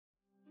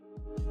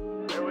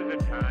There was a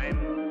time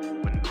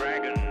when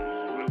dragons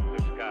ruled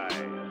the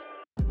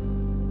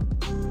sky.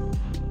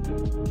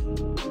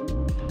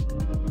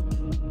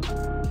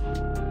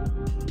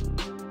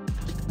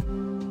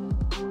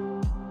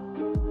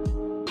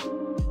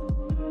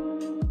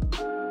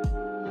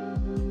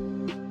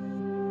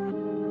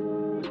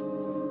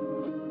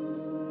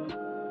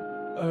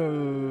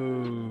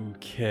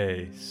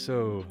 Okay,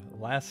 so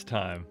last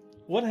time.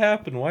 What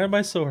happened? Why am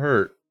I so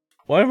hurt?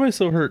 Why am I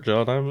so hurt,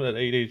 John? I'm at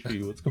 8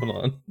 HP. What's going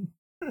on?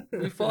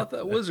 We fought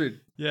that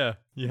wizard. Yeah,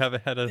 you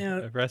haven't had a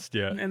Yeah. rest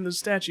yet. And the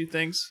statue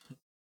thinks.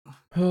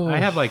 I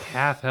have like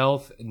half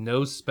health,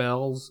 no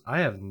spells. I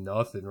have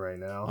nothing right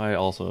now. I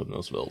also have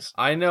no spells.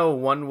 I know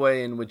one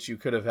way in which you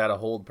could have had a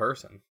hold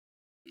person.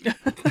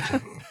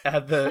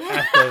 at the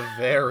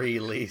very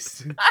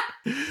least.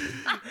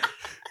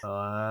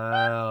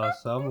 Wow,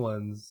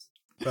 someone's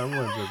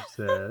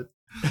upset.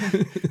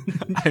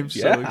 I'm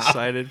so Yeah.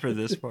 excited for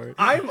this part.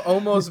 I'm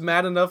almost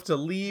mad enough to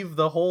leave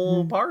the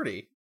whole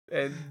party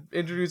and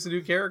introduce a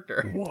new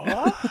character.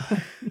 What?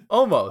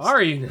 Almost.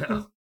 Are you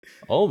now?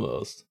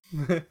 Almost.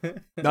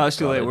 No, it's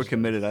too late. We're College.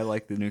 committed. I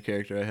like the new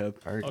character I have.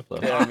 All right, Okay. Flo.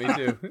 Yeah, me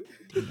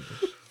too.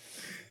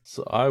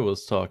 So I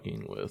was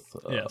talking with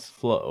Yes.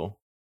 Flo.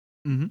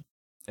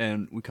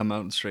 And we come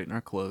out and straighten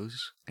our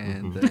clothes.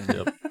 And Mhm.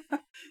 then Yep.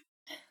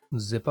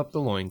 Zip up the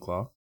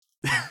loincloth.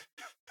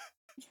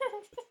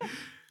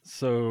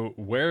 So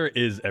where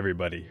is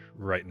everybody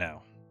right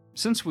now?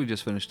 since we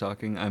just finished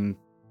talking, I'm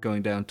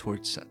going down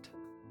towards set.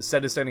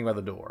 Set is standing by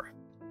the door,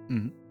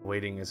 Mhm.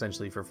 waiting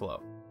essentially for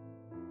Flo.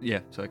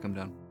 Yeah, so I come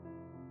down.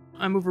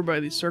 I'm over by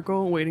the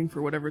circle, waiting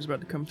for whatever's about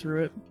to come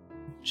through it.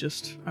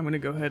 I'm gonna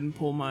go ahead and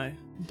pull my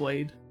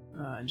blade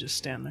and just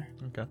stand there.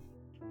 Okay.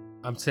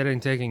 I'm sitting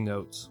taking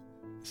notes.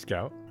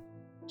 Scout.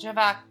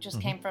 Javak just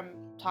Mhm. came from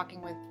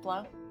talking with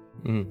Flo.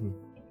 Mm-hmm.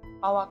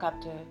 I'll walk up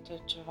to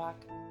Javak.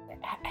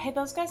 Hey,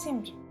 those guys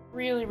seemed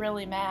really,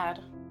 really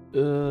mad.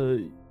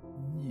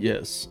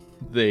 Yes,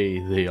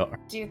 they are.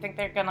 Do you think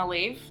they're gonna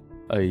leave?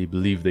 I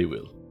believe they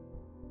will.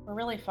 We're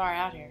really far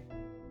out here.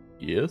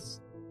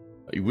 Yes.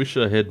 I wish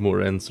I had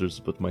more answers,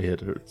 but my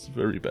head hurts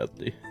very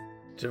badly.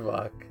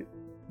 Javak,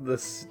 the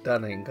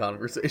stunning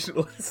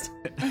conversationalist.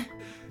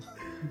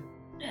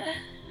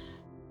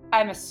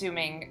 I'm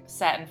assuming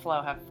Set and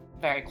Flo have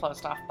very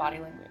closed off body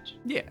language.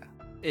 Yeah,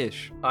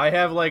 ish. I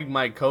have like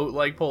my coat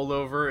like pulled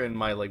over and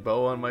my like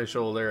bow on my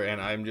shoulder, and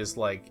I'm just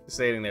like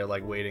standing there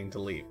like waiting to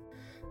leave,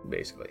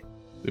 basically.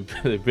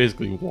 They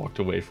basically walked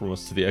away from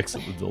us to the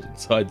exit of the building,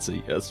 so I'd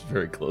say yes,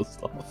 very close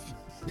off.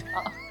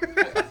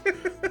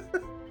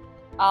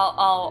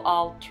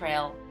 I'll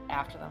trail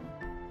after them.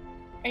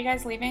 Are you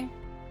guys leaving?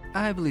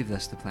 I believe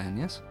that's the plan,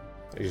 yes?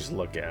 I just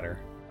look at her.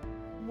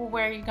 Well,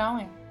 where are you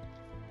going?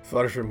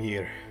 Far from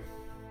here.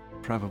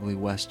 Probably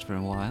west for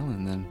a while,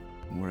 and then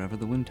wherever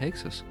the wind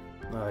takes us.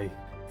 I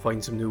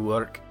find some new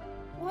work.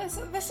 Well,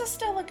 this is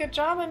still a good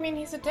job. I mean,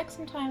 he's a dick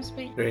sometimes,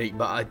 but Right,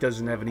 but I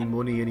doesn't have any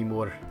money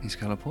anymore. He's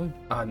got a point.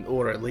 And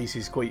or at least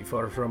he's quite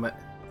far from it.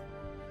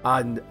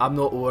 And I'm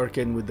not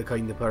working with the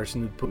kind of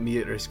person who'd put me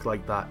at risk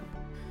like that.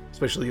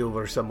 Especially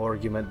over some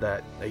argument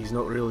that he's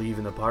not really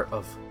even a part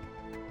of.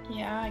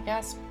 yeah, I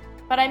guess.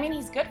 But I mean,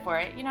 he's good for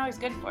it. You know, he's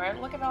good for it.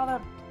 Look at all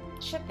the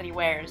shit that he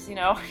wears, you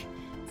know?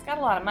 He's got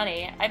a lot of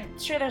money. I'm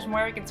sure there's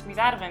more we can squeeze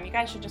out of him. You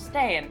guys should just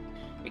stay and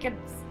we could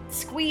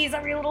squeeze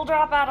every little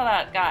drop out of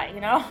that guy, you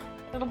know?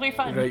 It'll be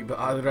fun. Right, but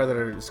I'd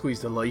rather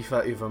squeeze the life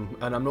out of him,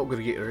 and I'm not going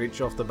to get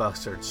rich off the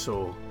bastard,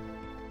 so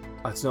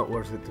that's not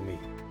worth it to me.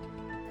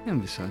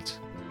 And besides,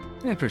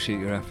 I appreciate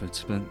your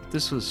efforts, but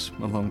this was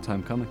a long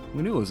time coming.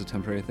 We knew it was a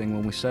temporary thing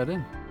when we set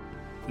in.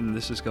 And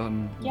this has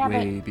gotten Yeah,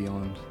 way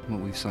beyond what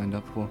we've signed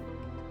up for.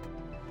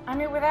 I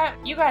mean,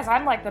 without you guys,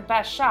 I'm like the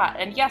best shot.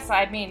 And yes,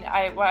 I mean,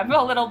 I'm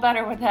a little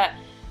better with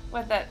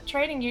that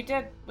training you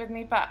did with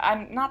me, but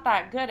I'm not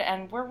that good,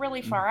 and we're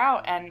really far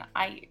out, and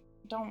I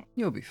don't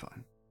You'll be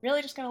fine.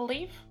 really just gonna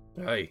leave.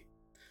 Aye.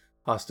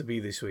 Has to be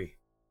this way.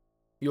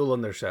 You'll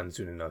understand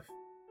soon enough.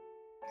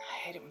 I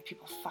hate it when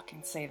people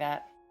fucking say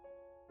that.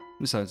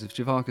 Besides, if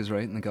Javak is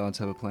right and the gods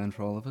have a plan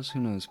for all of us, who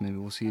knows, maybe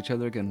we'll see each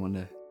other again one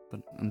day.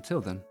 But until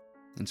then,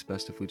 it's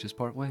best if we just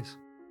part ways.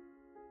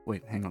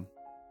 Wait, hang on.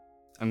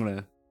 I'm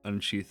gonna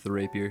unsheath the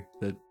rapier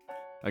that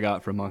I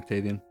got from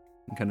Octavian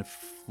and kind of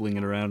fling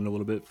it around a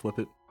little bit, flip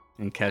it,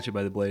 and catch it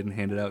by the blade and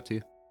hand it out to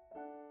you.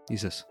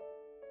 Use this.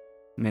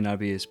 It may not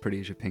be as pretty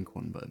as your pink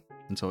one, but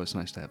it's always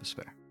nice to have a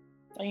spare.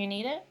 Oh, you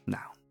need it? No,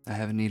 I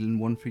haven't needed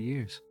one for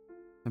years.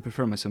 I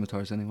prefer my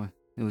scimitars anyway.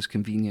 It was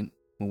convenient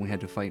when we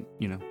had to fight,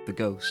 the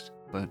ghost,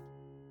 but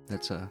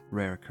that's a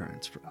rare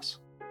occurrence for us.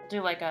 I'll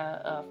do like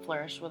a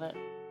flourish with it.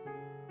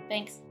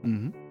 Thanks.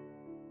 Mm-hmm.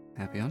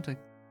 Happy hunting.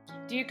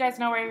 Do you guys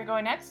know where you're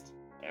going next?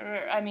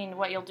 Or, I mean,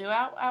 what you'll do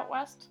out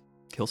west?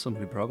 Kill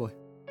somebody, probably.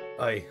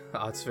 Aye,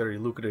 that's very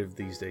lucrative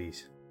these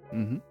days.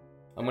 Mm-hmm.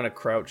 I'm gonna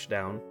crouch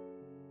down,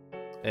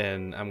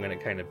 and I'm gonna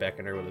kind of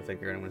beckon her with a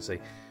finger, and I'm gonna say,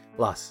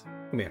 "Lass,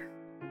 come here."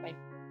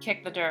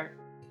 Kick the dirt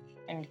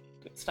and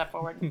step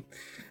forward.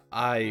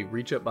 I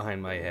reach up behind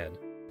my head,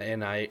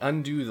 and I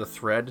undo the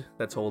thread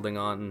that's holding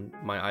on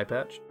my eye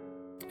patch,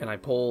 and I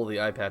pull the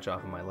eye patch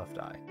off of my left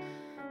eye.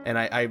 And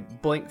I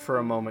blink for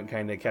a moment,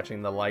 kind of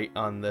catching the light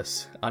on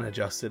this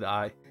unadjusted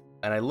eye.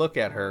 And I look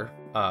at her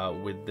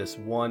with this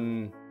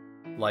one,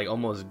 like,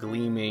 almost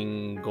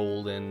gleaming,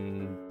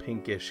 golden,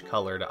 pinkish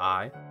colored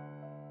eye.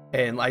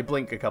 And I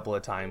blink a couple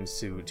of times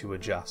to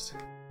adjust.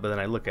 But then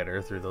I look at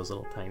her through those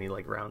little tiny,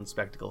 like, round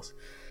spectacles.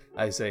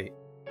 I say,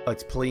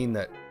 it's plain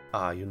that,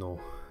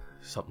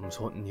 something's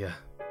haunting you.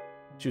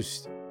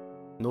 Just,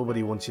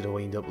 nobody wants you to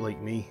wind up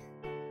like me.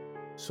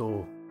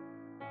 So,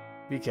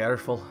 be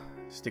careful.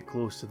 Stick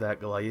close to that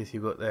Goliath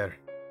you got there.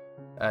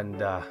 And,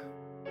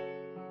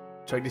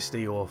 try to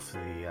stay off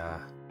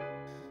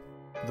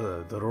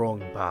the wrong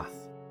path,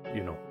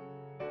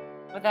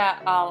 With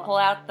that, I'll pull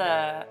out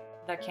the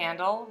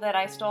candle that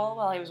I stole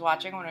while he was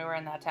watching when we were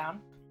in that town.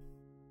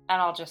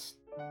 And I'll just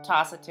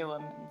toss it to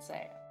him and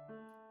say,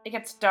 it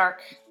gets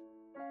dark.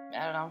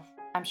 I don't know.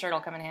 I'm sure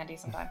it'll come in handy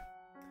sometime.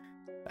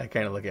 I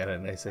kind of look at it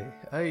and I say,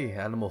 hey,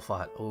 animal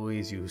fat,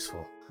 always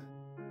useful.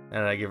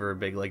 And I give her a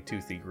big, like,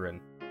 toothy grin.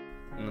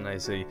 And then I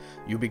say,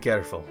 you be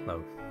careful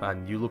now,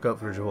 and you look out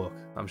for Jawok.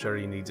 I'm sure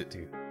he needs it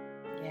too.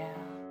 Yeah.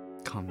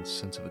 Common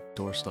sense of a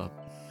doorstop.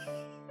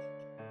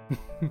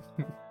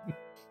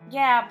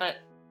 Yeah, but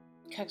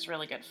cooks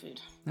really good food.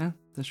 Yeah,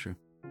 that's true.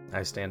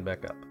 I stand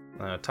back up.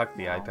 I tuck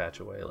the eye patch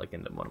away, like,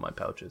 into one of my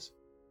pouches.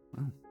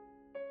 Oh,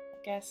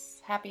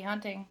 Guess happy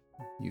hunting.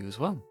 you as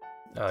well.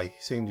 Aye,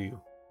 same to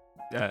you.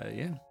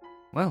 Yeah.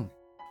 Well,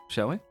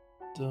 shall we?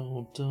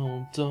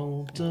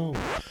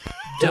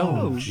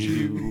 Don't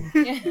you.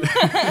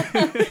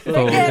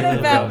 Forget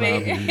about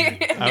me.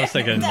 I was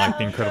thinking like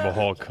the Incredible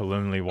Hulk,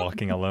 Lonely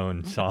Walking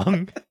Alone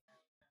song.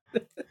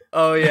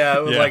 Oh, yeah,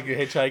 it was Yeah. like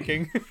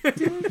hitchhiking.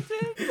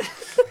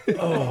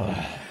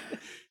 Oh.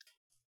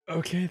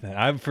 Okay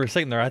then. For a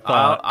second there, I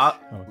thought.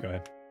 Oh, go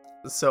ahead.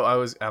 So I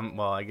was,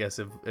 well, I guess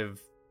if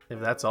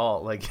that's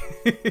all, like,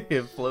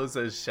 if Flo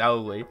says,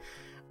 shall we,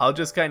 I'll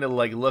just kind of,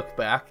 like, look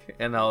back,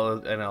 and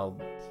I'll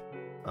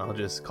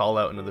just call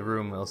out into the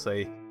room. I'll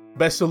say,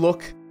 best of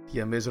luck,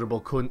 you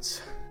miserable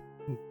cunts.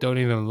 Don't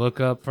even look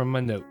up from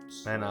my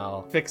notes. And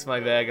I'll fix my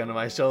bag onto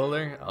my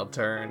shoulder, I'll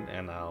turn,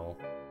 and I'll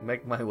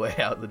make my way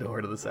out the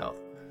door to the south.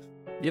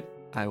 Yep,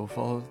 I will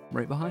follow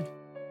right behind.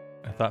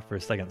 I thought for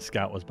a second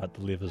Scout was about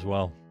to leave as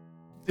well.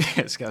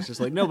 Scout's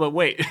just like, no, but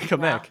wait, come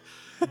Wow. back.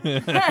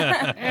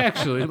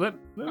 Actually, let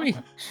me.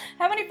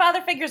 How many father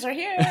figures are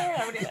here?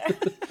 How many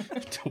there?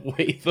 To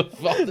wait the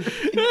father.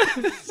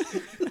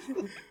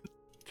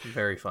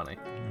 Very funny.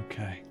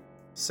 Okay.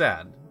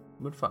 Sad,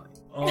 but funny.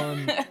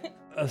 On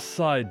a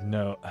side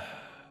note,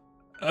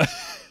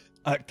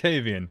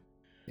 Octavian,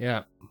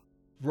 Yeah.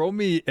 roll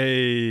me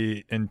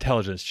a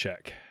intelligence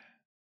check.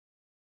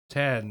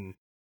 10.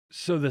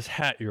 So this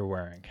hat you're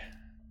wearing.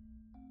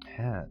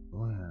 Hat.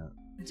 Wow.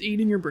 It's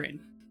eating your brain.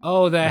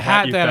 Oh, the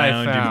hat you that I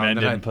found, you found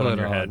mended that I and put on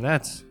your head.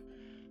 That's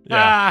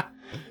Yeah.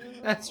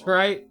 that's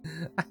right.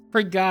 I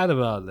forgot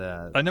about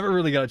that. I never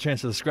really got a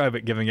chance to describe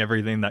it, given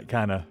everything that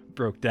kind of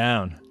broke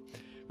down.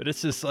 But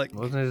it's just like,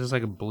 Wasn't it just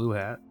like a blue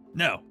hat?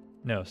 no,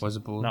 it's Was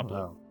it blue? not blue.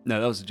 Oh. No,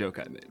 that was a joke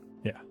I made.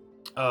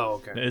 Oh,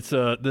 okay. It's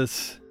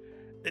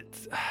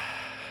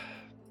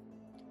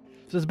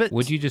it's a bit.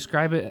 Would you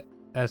describe it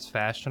as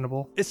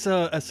fashionable? It's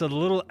a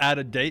little out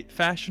of date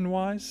fashion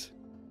wise.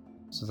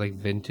 So it's like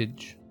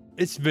vintage.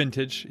 It's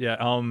vintage, yeah.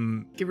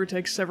 Give or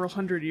take several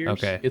hundred years.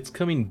 Okay. It's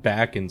coming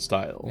back in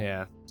style.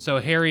 Yeah. So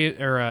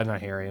Harriet, or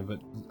not Harriet,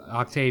 but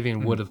Octavian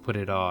Mm-hmm. would have put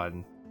it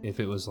on if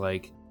it was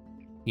like,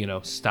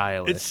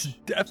 stylish. It's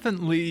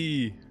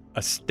definitely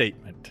a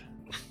statement.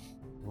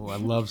 Oh, I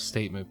love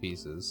statement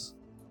pieces.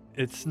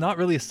 It's not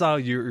really a style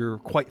you're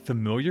quite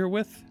familiar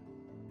with.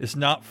 It's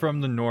not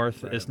from the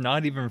north. Right. It's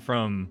not even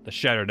from the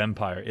Shattered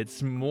Empire.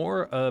 It's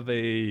more of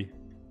a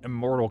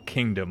Immortal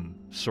Kingdom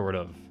sort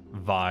of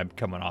vibe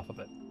coming off of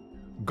it.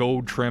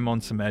 Gold trim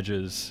on some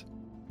edges.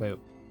 Wait.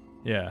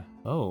 Yeah.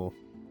 Oh,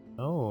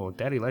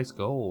 Daddy likes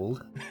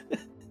gold.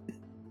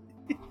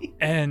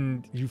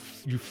 And you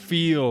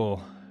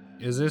feel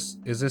Is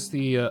this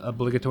the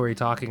obligatory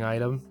talking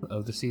item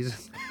of the season?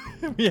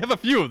 we have a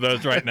few of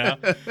those right now.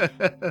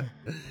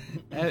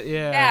 Yeah.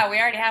 Yeah, we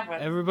already have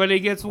one. Everybody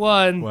gets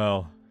one.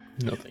 Well,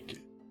 No, thank you.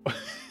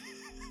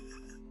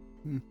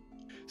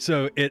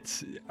 so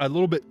it's a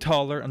little bit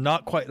taller,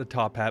 not quite the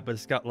top hat, but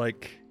it's got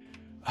like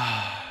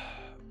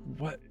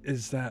what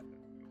is that?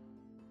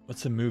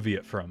 What's the movie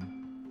it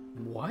from?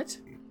 What?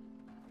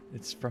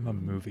 It's from a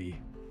movie.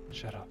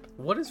 Shut up.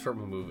 What is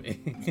from a movie?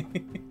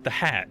 The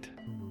hat.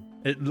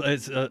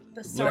 It's The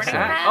sorting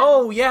hat? hat?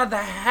 Oh, yeah, the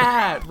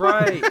hat,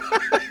 right.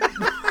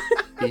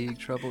 Big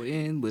Trouble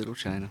in Little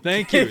China.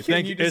 Thank you, Can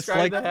thank you you. It's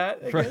describe like the hat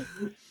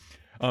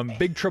again?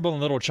 Big Trouble in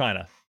Little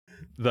China.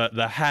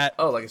 The hat.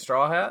 Oh, like a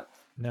straw hat?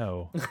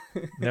 No,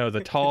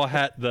 the tall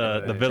hat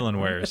the villain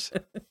wears.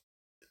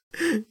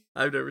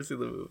 I've never seen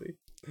the movie.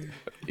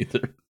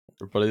 Either.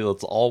 Everybody,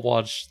 let's all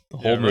watch the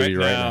whole Yeah, movie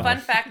right right now. now. Fun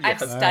fact, I've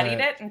Yes. studied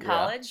Alright. it in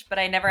college, but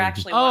I never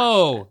actually watched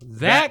Oh, it.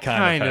 that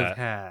kind of kind of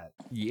hat.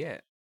 Yeah.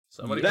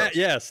 Somebody That else.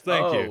 yes,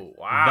 thank you. Oh,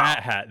 wow.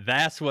 That hat.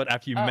 That's what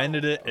after you Oh.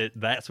 mended it.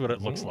 That's what it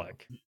looks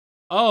like.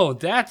 Oh,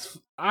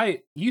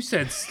 you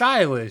said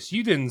stylish.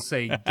 You didn't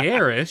say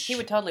garish. He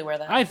would totally wear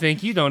that. I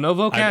think you don't know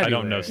vocabulary. I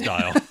don't know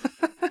style.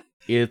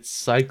 It's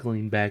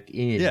cycling back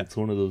in. Yeah. It's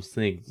one of those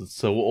things. It's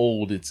so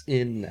old, it's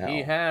in now.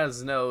 He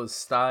has no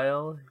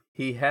style.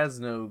 He has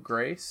no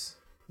grace.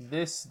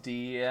 This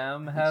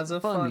DM has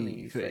a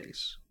funny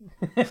face.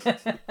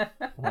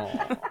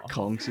 Aw.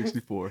 Kong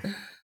 64.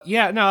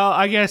 Yeah, no,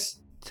 I guess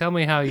tell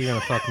me how you're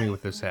gonna fuck me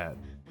with this hat.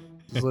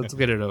 Let's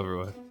get it over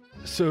with.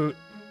 So,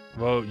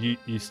 well,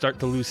 you start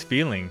to lose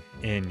feeling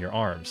in your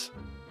arms.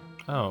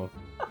 Oh.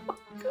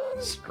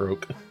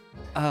 Stroke.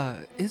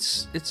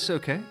 It's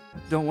okay.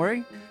 Don't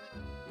worry.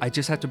 I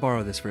just have to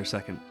borrow this for a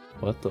second.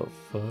 What the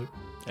fuck?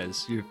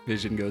 As your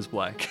vision goes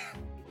black.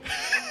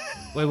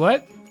 Wait,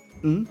 what?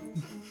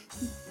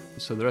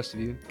 So the rest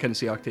of you kind of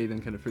see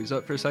Octavian kind of freeze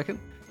up for a second,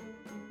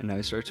 and now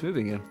he starts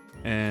moving again.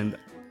 And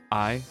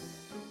I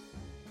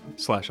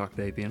 /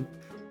 Octavian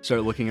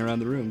start looking around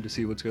the room to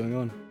see what's going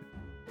on.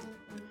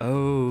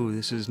 Oh,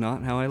 this is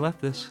not how I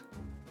left this.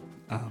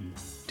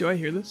 Do I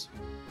hear this?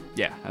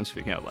 Yeah, I'm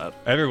speaking out loud.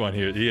 Everyone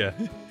here, yeah.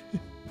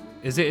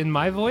 Is it in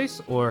my voice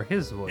or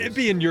his voice? It'd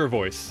be in your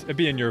voice.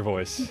 But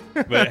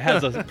it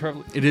has a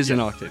probably. It is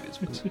in Octavian's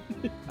voice.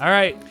 All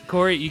right,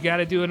 Corey, you got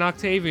to do an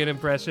Octavian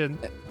impression.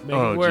 Make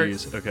Oh, it work.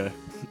 jeez. Okay.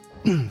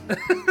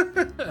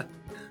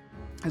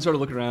 I sort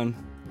of look around.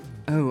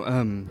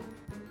 Oh,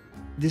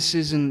 this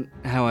isn't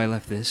how I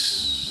left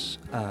this.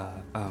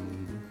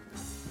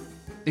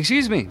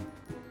 Excuse me.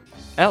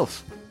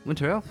 Elf.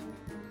 Winter Elf.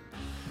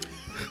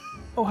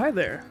 Oh, hi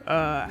there.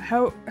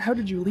 How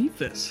did you leave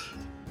this?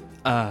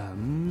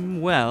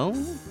 Well,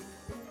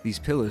 these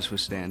pillars were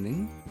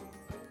standing.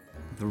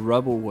 The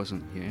rubble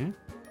wasn't here.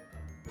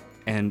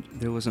 And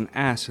there was an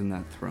ass in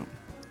that throne.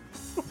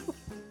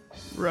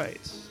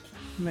 Right.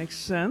 Makes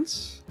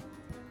sense.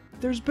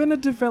 There's been a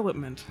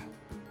development.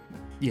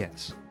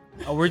 Yes.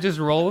 Oh, we're just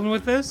rolling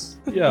with this?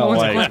 Yeah, No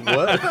one's like,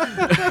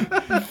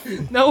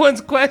 what? No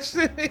one's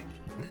questioning.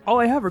 All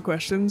I have are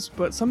questions,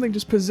 but something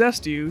just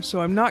possessed you,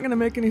 so I'm not gonna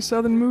make any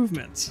sudden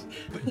movements.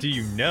 But do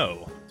you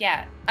know?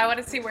 Yeah, I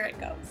want to see where it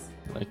goes.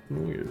 Like,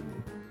 weird.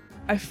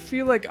 I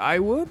feel like I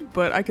would,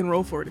 but I can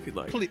roll for it if you'd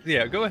like. Please,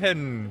 yeah, go ahead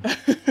and.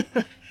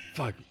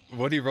 Fuck.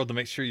 What do you roll to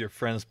make sure your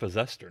friend's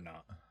possessed or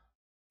not?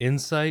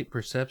 Insight,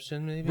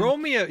 perception, maybe? Roll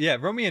me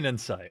an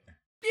insight.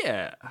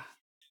 Yeah.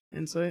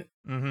 Insight.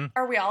 Mm-hmm.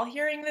 Are we all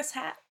hearing this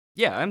hat?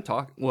 Yeah, I'm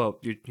talking. Well,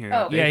 you're hearing.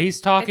 Oh. Yeah,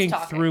 he's talking, It's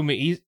talking. through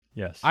me.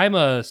 Yes. I'm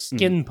a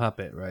skin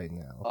puppet right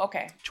now.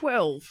 Okay.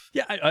 12.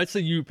 Yeah, I'd say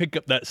you pick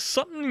up that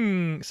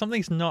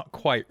something's not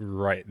quite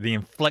right. The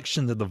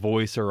inflections of the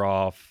voice are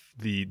off.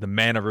 The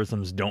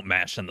mannerisms don't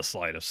match in the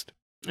slightest.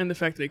 And the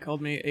fact that he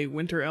called me a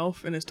winter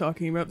elf and is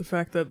talking about the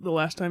fact that the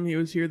last time he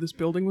was here, this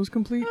building was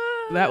complete.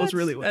 That was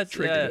really what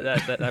triggered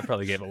it. That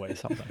probably gave away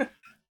something.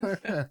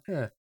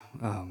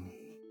 Oh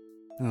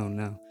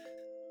no.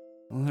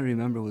 All I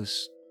remember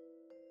was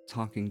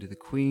talking to the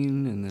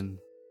queen, and then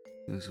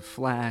there was a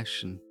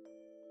flash, and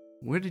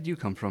where did you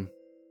come from?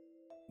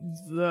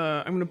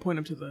 I'm gonna point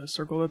up to the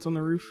circle that's on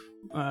the roof.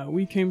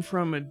 We came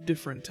from a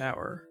different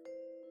tower.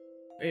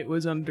 It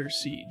was under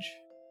siege.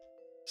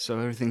 So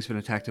everything's been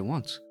attacked at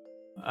once.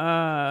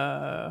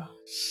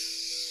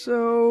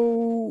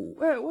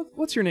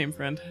 What's your name,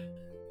 friend?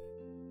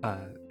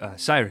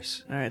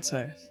 Cyrus. Alright,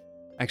 Cyrus.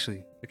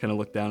 Actually, I kind of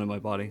look down at my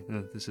body.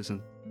 This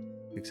isn't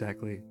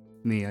exactly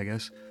me, I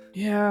guess.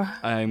 Yeah.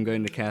 I'm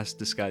going to cast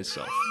Disguise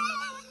Self.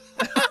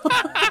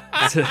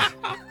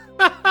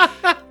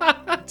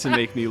 to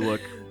make me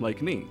look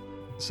like me.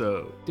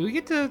 So, Do we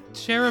get to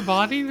share a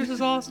body? This is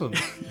awesome.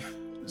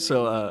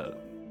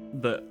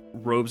 the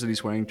robes that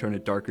he's wearing turn a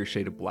darker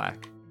shade of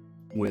black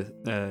with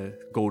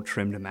gold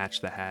trim to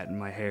match the hat, and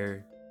my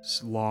hair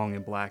is long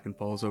and black and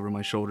falls over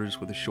my shoulders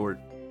with a short,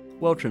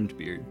 well-trimmed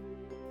beard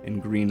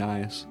and green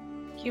eyes.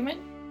 Human?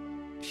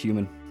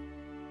 Human.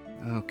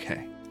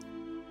 Okay.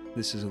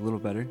 This is a little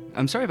better.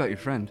 I'm sorry about your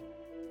friend.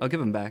 I'll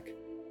give him back.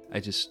 I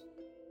just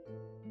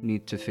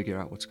need to figure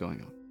out what's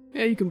going on.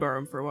 Yeah, you can borrow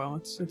him for a while.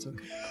 It's okay.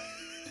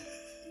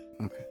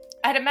 Okay.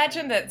 I'd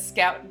imagine that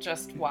Scout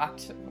just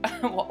walked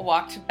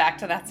back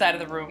to that side of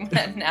the room,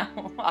 and now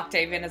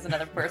Octavian is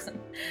another person.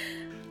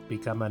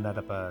 Become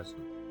another person.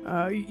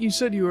 You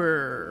said you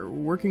were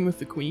working with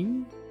the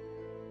queen?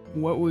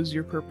 What was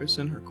your purpose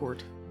in her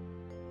court?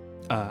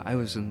 I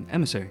was an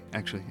emissary,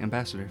 actually,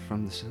 ambassador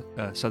from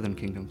the southern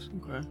kingdoms.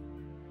 Okay.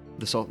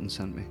 The Sultan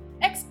sent me.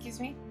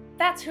 Excuse me.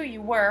 That's who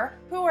you were.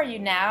 Who are you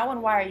now,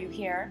 and why are you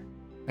here?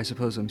 I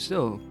suppose I'm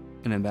still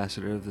an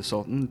ambassador of the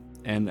Sultan,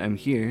 and I'm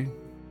here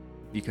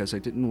because I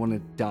didn't want to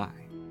die.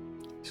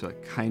 So I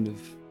kind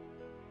of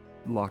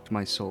locked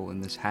my soul in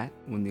this hat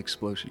when the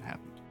explosion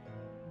happened.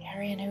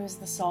 Arian, who is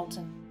the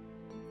Sultan?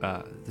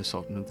 The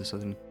Sultan of the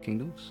Southern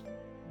Kingdoms?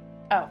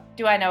 Oh,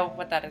 do I know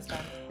what that is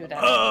then? Who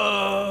that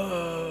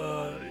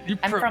is?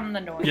 I'm from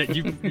the north. Yeah,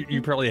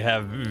 you probably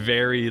have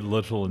very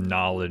little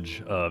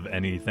knowledge of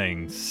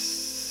anything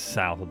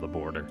south of the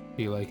border.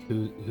 Be like,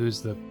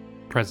 who's the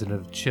president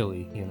of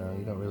Chile? You know,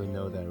 you don't really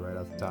know that right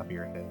off the top of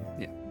your head.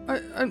 Yeah.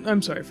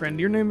 I'm sorry, friend.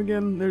 Your name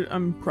again?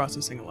 I'm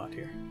processing a lot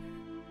here.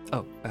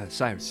 Oh,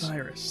 Cyrus.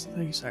 Cyrus.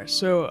 Thank you, Cyrus.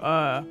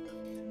 So,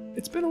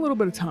 it's been a little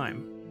bit of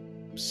time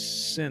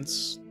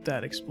since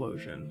that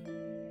explosion.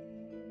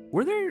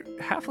 Were there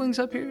halflings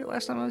up here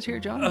last time I was here,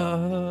 John?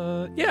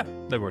 Yeah,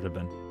 there would have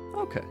been.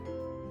 Okay.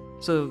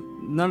 So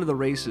none of the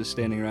races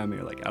standing around me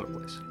are like out of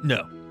place.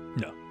 No.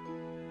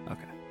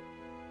 Okay.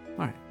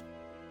 All right.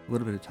 A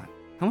little bit of time.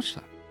 How much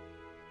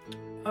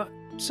time?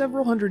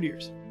 Several hundred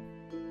years.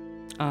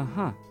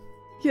 Uh-huh.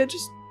 Yeah,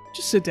 just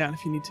sit down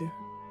if you need to.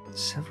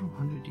 Several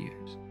hundred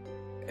years.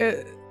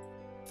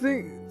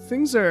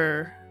 Things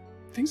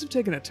have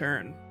taken a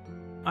turn.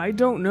 I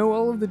don't know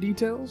all of the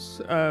details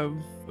of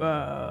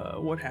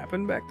what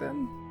happened back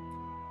then,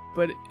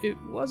 but it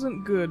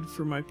wasn't good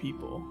for my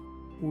people.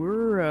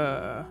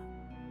 There's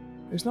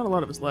not a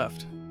lot of us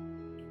left.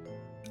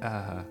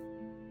 Oh,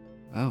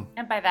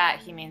 And by that,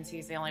 he means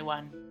he's the only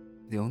one,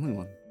 the only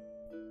one.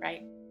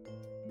 right?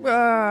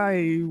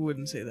 I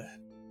wouldn't say that.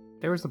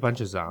 There was a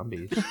bunch of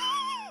zombies.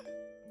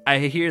 I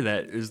hear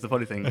that is the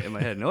funny thing in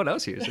my head. No one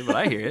else hears it, but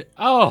I hear it.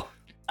 Oh,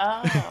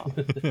 Oh,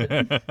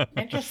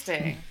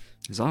 interesting.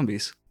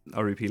 Zombies.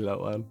 I'll repeat it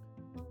out loud.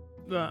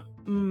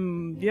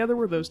 Yeah, there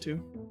were those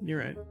two. You're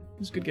right.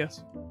 It's a good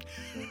guess.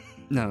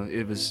 No,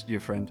 it was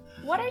your friend.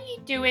 What are you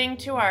doing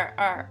to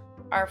our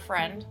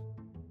friend?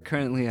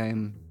 Currently, I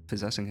am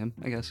possessing him,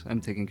 I guess.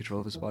 I'm taking control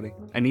of his body.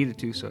 I needed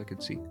to so I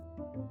could see.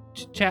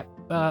 chap.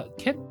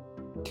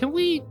 Can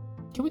we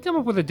come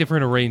up with a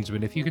different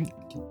arrangement? If you can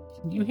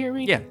you hear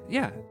me?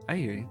 Yeah, I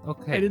hear you.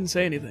 Okay. I didn't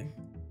say anything.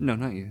 No,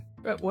 not you.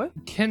 What?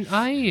 Can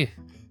I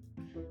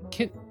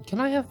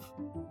have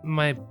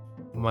my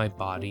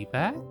body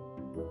back?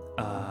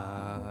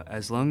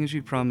 As long as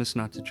you promise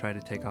not to try to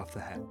take off the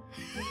hat.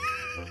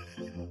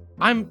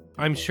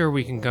 I'm sure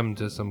we can come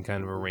to some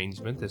kind of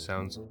arrangement. This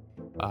sounds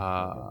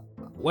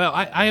well,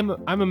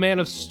 I'm a man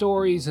of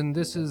stories, and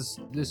this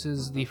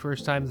is the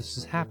first time this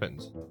has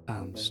happened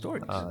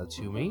Stories.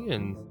 to me,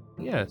 and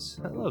yes,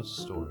 I love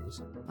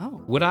stories.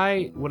 Oh. Would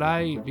I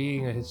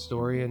being a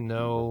historian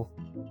know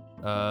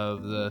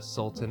of the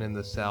Sultan in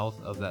the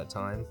south of that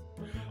time?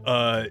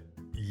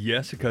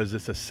 Yes, because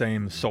it's the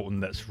same sultan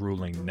that's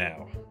ruling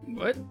now.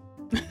 What?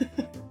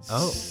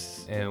 Oh,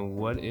 and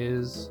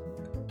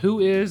who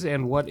is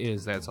and what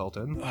is that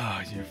Sultan?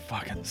 Oh, you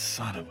fucking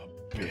son of a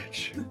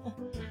bitch.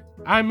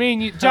 I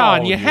mean,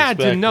 John, How you do you had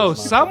to expect know. this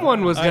not to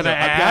Someone was I gonna know,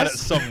 I've got it ask.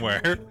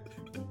 somewhere.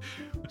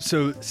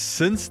 So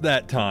since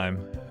that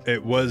time,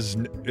 it was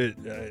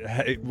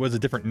a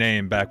different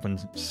name back when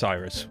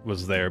Cyrus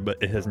was there, but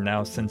it has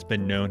now since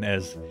been known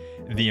as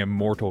the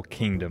Immortal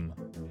Kingdom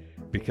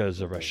because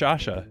of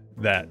Rashasha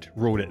that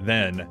ruled it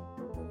then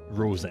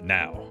rules it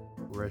now.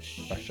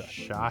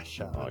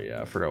 Rashasha. Oh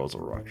yeah, I forgot it was a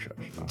Rakshas.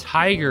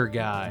 Tiger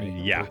guy.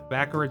 Yeah. With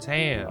backwards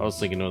hands. I was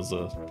thinking it was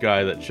a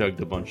guy that chugged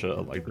a bunch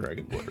of like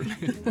dragon blood.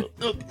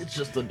 Nope, it's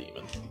just a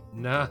demon.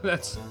 No,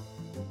 that's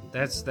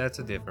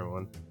a different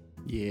one.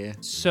 Yeah.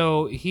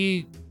 So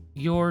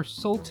your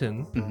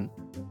Sultan Mhm.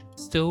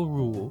 still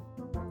rule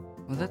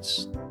Well,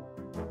 that's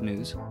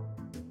news.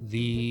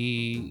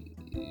 the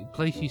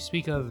place you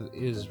speak of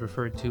is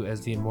referred to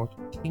as the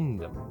Immortal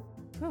Kingdom.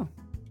 Oh.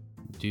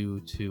 Due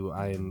to,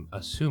 I am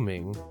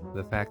assuming,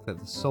 the fact that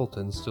the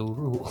Sultan still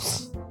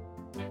rules.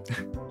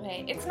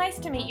 Okay, it's nice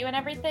to meet you and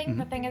everything.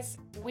 The thing is,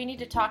 we need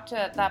to talk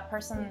to that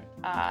person.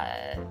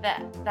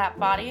 That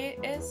body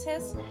is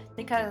his,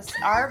 because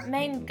our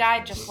main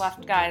guide just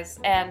left, guys,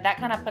 and that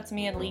kind of puts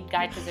me in lead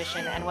guide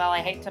position. And while I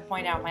hate to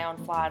point out my own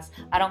flaws,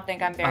 I don't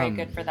think I'm very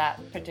good for that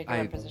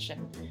particular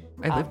position.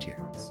 I lived here.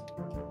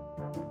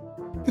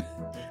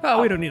 Oh,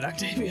 we don't need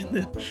Octavian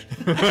then.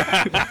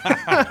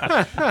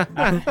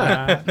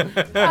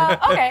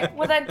 Okay,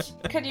 well then,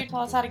 could you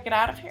tell us how to get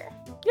out of here?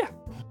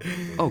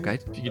 Oh,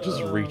 guide. If you could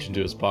just reach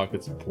into his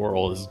pockets and pour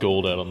all his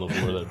gold out on the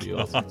floor, that'd be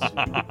awesome.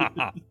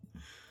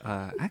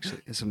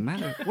 Actually, as a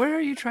matter, where are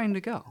you trying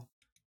to go?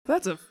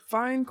 That's a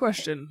fine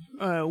question.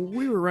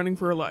 We were running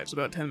for our lives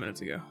about 10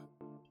 minutes ago.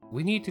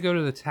 We need to go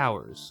to the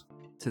towers.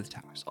 To the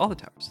towers. All the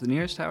towers. The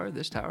nearest tower,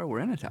 this tower, we're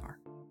in a tower.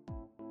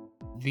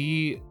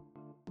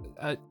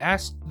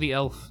 Ask the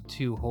elf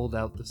to hold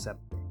out the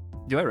scepter.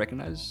 Do I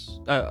recognize?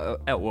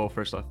 Well,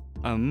 first off,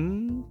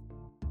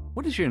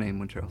 what is your name,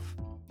 Winter Elf?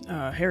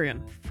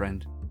 Harrion.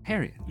 Friend.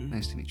 Harrion.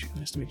 Nice to meet you.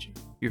 Nice to meet you.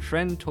 Your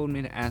friend told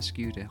me to ask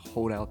you to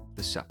hold out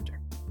the scepter.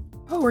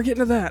 Oh, we're getting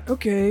to that.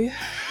 Okay.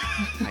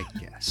 I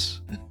guess.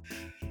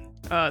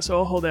 So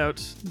I'll hold out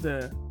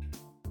the.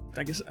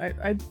 I guess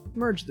I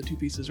merged the two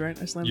pieces,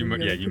 right? I slammed them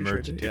together. You Pretty sure I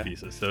merged the did, two yeah.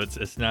 pieces, so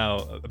it's now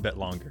a bit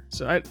longer.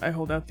 So I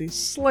hold out the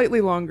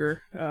slightly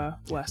longer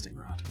blasting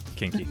rod.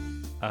 Kinky.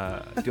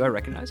 Do I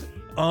recognize it?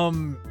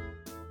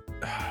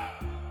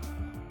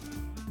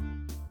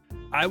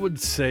 I would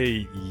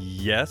say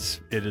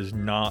yes. It is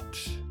not.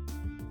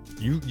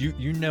 You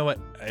know it.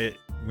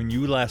 When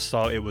you last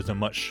saw it, was a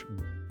much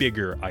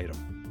bigger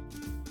item.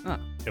 Huh.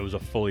 It was a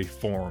fully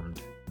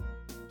formed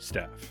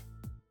staff.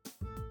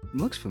 It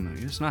looks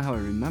familiar. It's not how I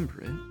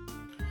remember it.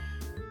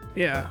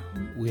 Yeah.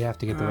 We have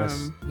to get the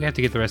rest. We have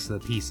to get the rest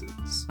of the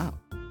pieces. Oh.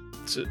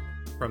 So,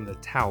 from the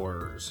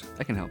towers.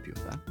 I can help you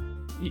with that.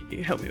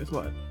 help me with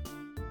what?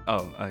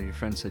 Oh, your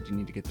friend said you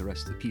need to get the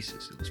rest of the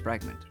pieces. It was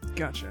fragmented.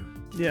 Gotcha.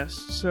 Yes.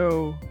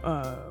 So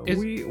Is-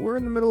 we're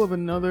in the middle of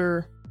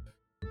another.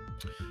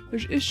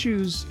 There's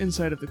issues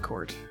inside of the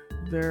court.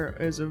 There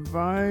is a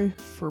vie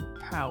for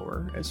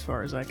power, as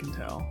far as I can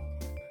tell.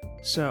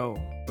 So,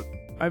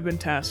 I've been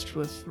tasked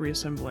with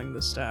reassembling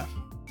the staff.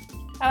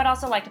 I would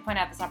also like to point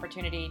out this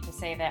opportunity to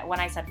say that when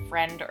I said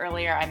friend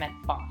earlier, I meant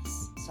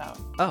boss. So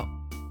Oh,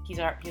 he's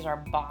our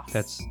boss.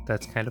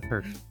 That's kind of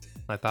hurt.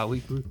 I thought we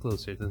grew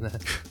closer than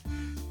that.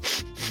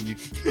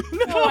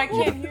 No, I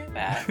can't hear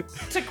that.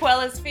 To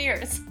quell his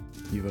fears.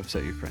 you've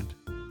upset your friend.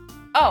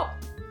 Oh,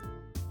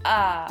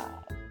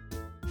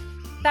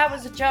 that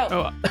was a joke.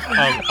 Oh,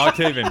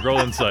 Octavian, roll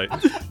insight.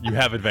 You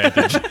have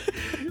advantage.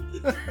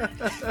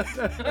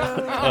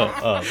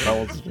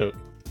 That was a joke.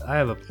 I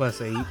have a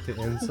 +8 to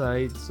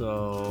insight,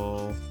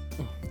 so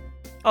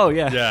Oh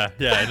yeah.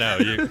 yeah, I know.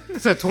 You,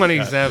 it's a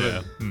 27.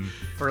 yeah. Hmm.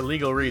 For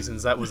legal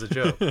reasons, that was a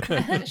joke.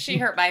 She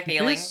hurt my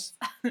feelings.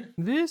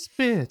 This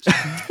bitch.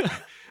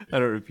 I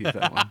don't repeat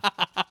that one.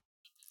 I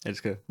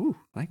just go, ooh,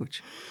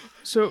 language.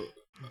 so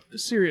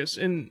serious.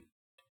 In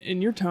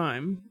your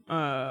time,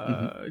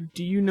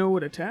 do you know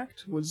what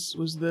attacked? Was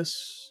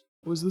this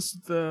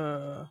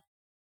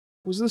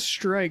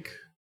strike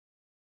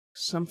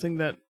something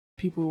that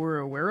people were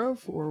aware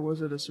of, or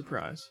was it a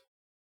surprise?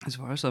 As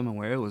far as I'm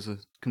aware, it was a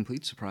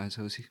complete surprise.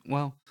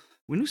 Well,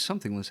 we knew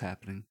something was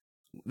happening.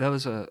 That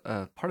was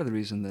a part of the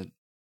reason that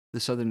the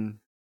Southern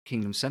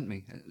Kingdom sent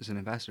me as an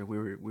ambassador. We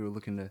were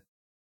looking to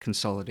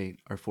consolidate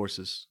our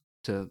forces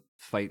to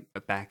fight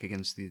back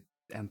against the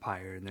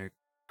Empire and their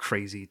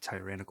crazy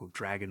tyrannical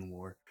dragon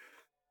war.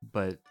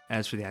 But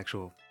as for the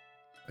actual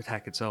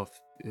attack itself,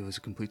 it was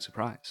a complete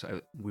surprise.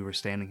 We were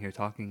standing here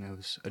talking. I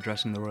was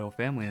addressing the royal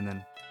family, and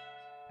then,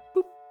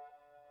 boop,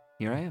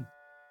 here I am.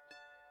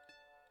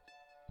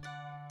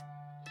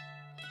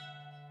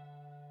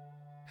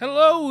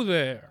 Hello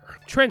there!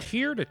 Trent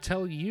here to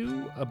tell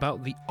you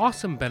about the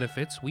awesome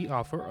benefits we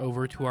offer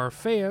over to our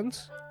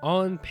fans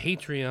on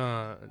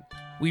Patreon.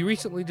 We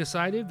recently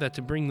decided that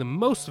to bring the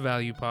most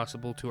value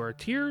possible to our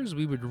tiers,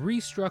 we would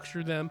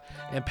restructure them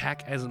and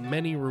pack as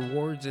many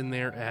rewards in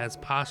there as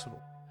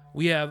possible.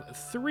 We have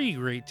 3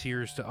 great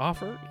tiers to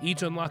offer,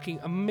 each unlocking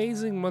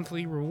amazing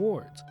monthly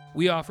rewards.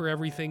 We offer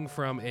everything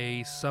from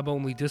a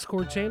sub-only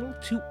Discord channel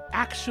to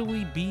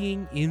actually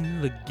being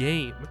in the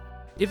game.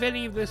 If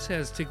any of this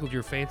has tickled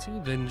your fancy,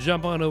 then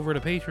jump on over to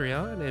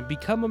Patreon and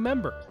become a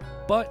member.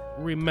 But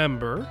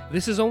remember,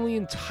 this is only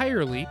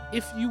entirely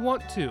if you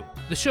want to.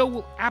 The show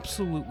will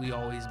absolutely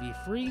always be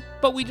free,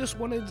 but we just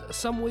wanted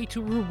some way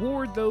to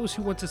reward those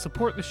who want to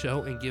support the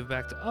show and give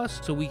back to us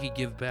so we could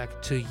give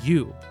back to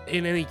you.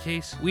 In any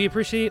case, we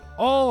appreciate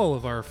all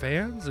of our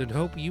fans and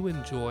hope you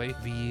enjoy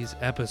these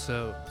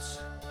episodes.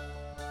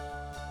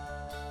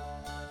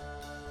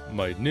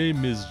 My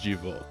name is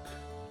Jivok.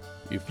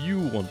 If you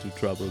want to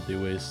travel the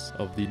ways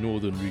of the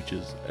northern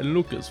reaches and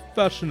look as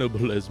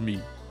fashionable as me,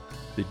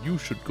 then you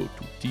should go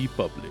to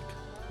TeePublic.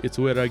 It's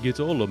where I get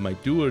all of my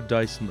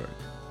do-or-dice merch.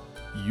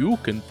 You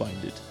can find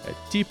it at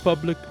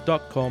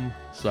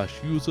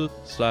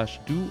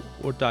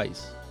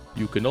teepublic.com/user/do-or-dice.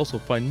 You can also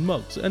find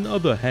mugs and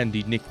other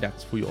handy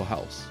knickknacks for your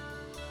house.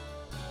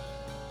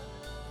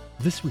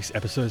 This week's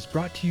episode is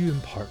brought to you in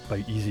part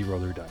by Easy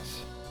Roller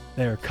Dice.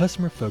 They are a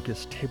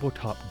customer-focused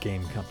tabletop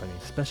game company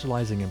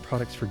specializing in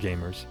products for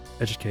gamers,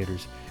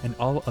 educators, and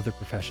all other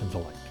professions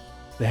alike.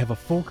 They have a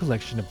full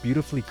collection of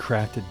beautifully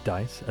crafted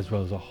dice, as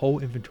well as a whole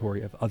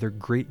inventory of other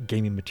great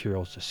gaming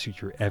materials to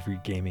suit your every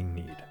gaming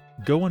need.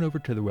 Go on over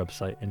to their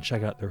website and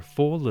check out their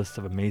full list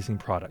of amazing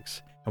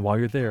products, and while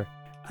you're there,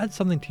 add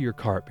something to your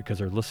cart because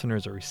our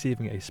listeners are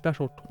receiving a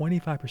special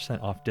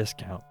 25% off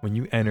discount when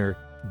you enter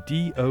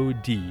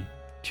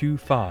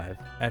DOD25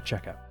 at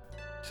checkout.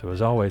 So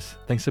as always,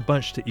 thanks a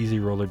bunch to Easy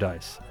Roller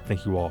Dice.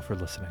 Thank you all for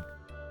listening.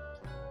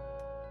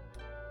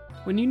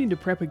 When you need to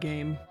prep a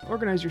game,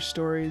 organize your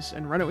stories,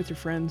 and run it with your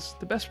friends,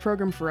 the best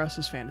program for us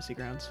is Fantasy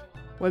Grounds.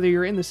 Whether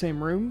you're in the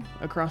same room,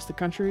 across the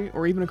country,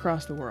 or even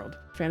across the world,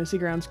 Fantasy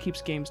Grounds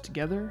keeps games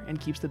together and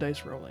keeps the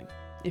dice rolling.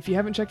 If you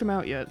haven't checked them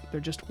out yet, they're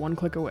just one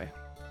click away.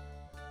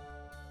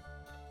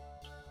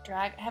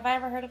 Have I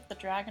ever heard of the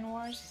Dragon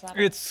Wars? Is that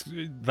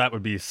That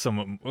would be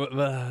somewhat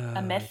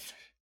a myth?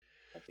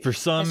 For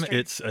some,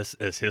 History?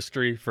 it's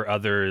history. For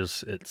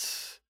others,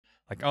 it's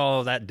like,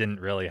 oh, that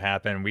didn't really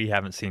happen. We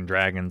haven't seen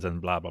dragons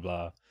and blah blah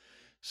blah.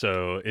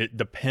 So it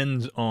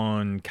depends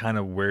on kind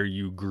of where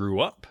you grew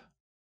up.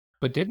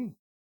 But didn't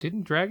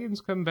dragons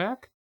come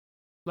back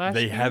last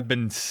They year? have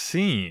been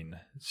seen.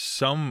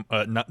 Some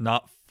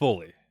not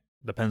fully.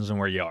 Depends on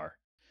where you are.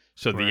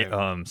 So Right.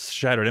 the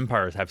Shattered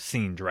Empires have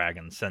seen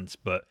dragons since,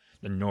 but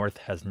the North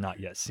has not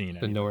yet seen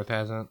The any. North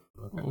hasn't?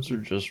 Okay. Those are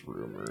just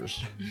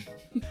rumors.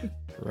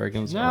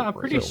 Dragons No, aren't I'm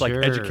pretty real. It's like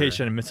Sure.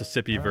 education in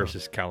Mississippi Oh.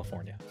 versus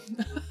California.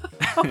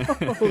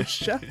 Oh,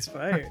 shots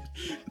fired.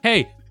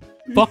 Hey,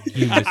 fuck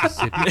you,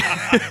 Mississippi.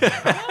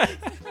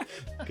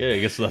 Okay, I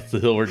guess that's the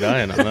hill we're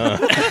dying on. Huh?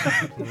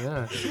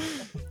 Yeah.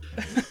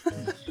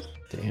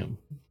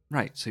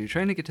 Right, so you're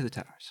trying to get to the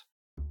towers.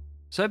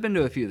 So I've been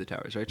to a few of the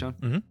towers, right, John?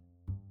 Mhm.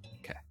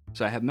 Okay,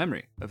 so I have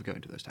memory of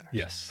going to those towers.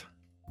 Yes.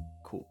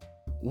 Cool.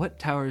 What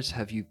towers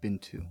have you been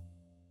to?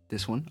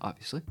 This one,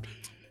 obviously.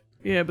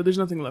 Yeah, but there's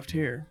nothing left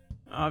here,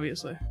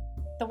 obviously.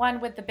 The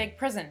one with the big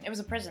prison. It was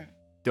a prison.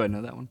 Do I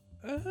know that one?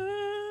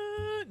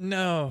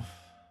 No.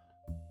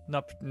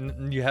 Not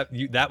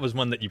that was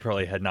one that you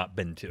probably had not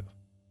been to.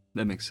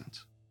 That makes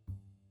sense.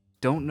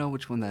 Don't know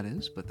which one that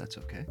is, but that's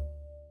okay.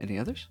 Any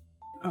others?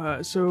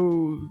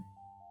 So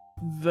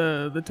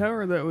the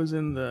tower that was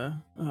in the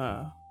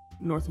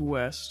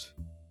northwest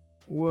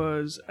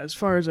was, as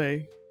far as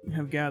I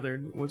have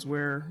gathered, was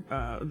where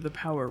the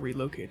power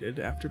relocated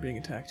after being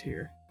attacked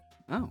here.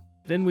 Oh,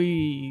 Then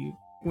we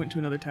went to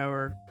another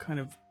tower kind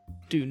of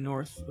due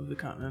north of the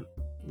continent,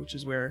 which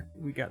is where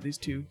we got these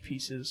two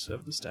pieces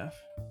of the staff.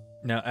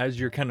 Now, as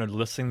you're kind of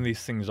listing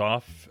these things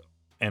off,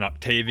 and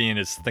Octavian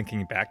is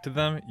thinking back to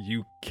them,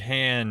 you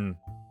can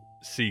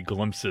see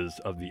glimpses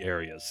of the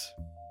areas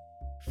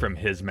from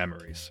his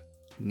memories.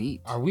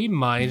 neat. Are we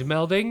mind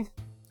melding?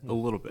 A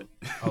little bit.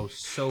 Oh,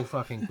 so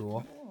fucking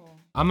cool.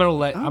 I'm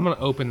gonna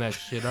open that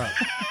shit up.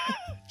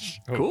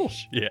 Cool.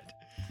 Shit.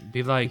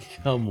 Be like,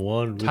 Come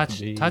one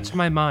with me. touch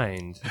my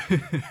mind.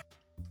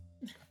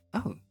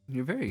 Oh,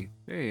 you're very,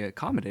 very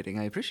accommodating.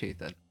 I appreciate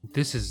that.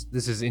 This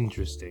is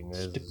interesting.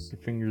 Stick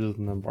your fingers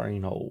in the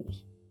brain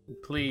holes.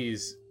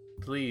 Please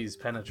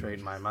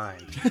penetrate my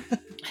mind.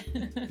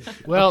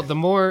 Well, the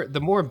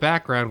more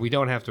background we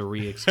don't have to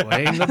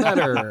re-explain, the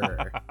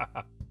better.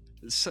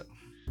 So,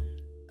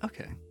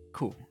 okay,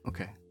 cool.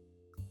 Okay.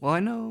 Well, I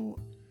know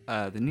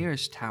the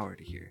nearest tower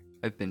to here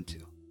I've been to,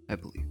 I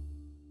believe.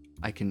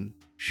 I can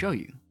show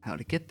you how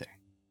to get there.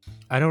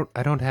 I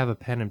don't have a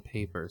pen and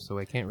paper, so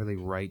I can't really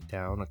write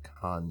down a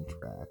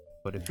contract.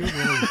 But if you're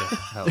willing to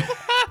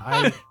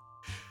help,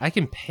 I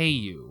can pay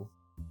you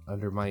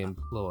under my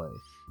employ.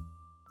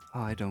 Oh,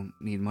 I don't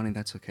need money,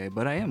 that's okay.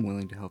 But I am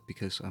willing to help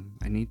because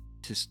I need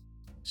to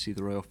see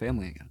the royal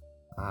family again.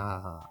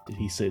 Ah, Did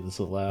he say this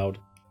aloud?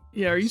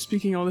 Yeah, are you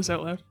speaking all this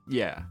out loud?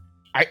 Yeah.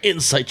 I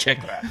insight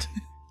check that.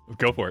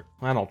 Go for it.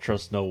 I don't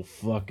trust no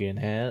fucking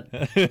hat.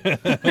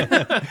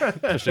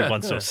 Especially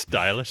one so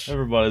stylish.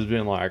 Everybody's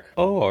being like,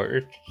 "Oh,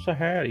 it's a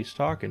hat. He's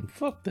talking."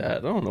 Fuck that.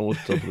 I don't know what's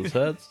up with his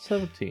head. It's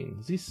 17.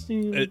 Does he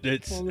seem It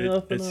it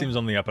seems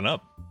on the up and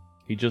up.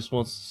 He just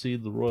wants to see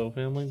the royal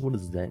family. What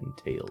does that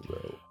entail,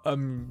 though?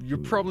 You're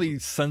probably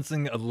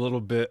sensing a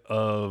little bit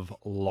of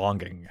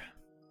longing.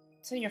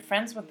 So you're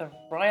friends with the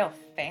royal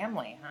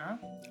family, huh?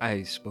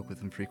 I spoke with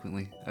them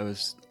frequently. I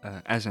was,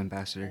 as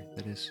ambassador,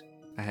 that is,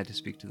 I had to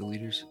speak to the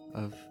leaders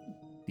of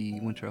the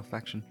Winter Elf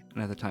faction,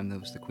 and at the time that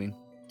was the queen.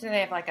 Do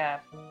they have like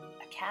a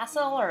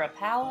castle or a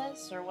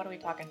palace, or what are we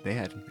talking? They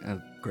had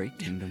a great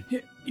kingdom. Yeah,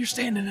 you're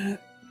standing in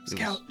it. It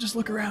Scout, just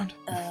look around.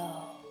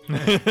 Oh.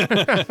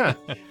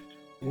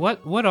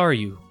 what are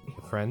you,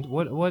 friend?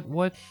 What? I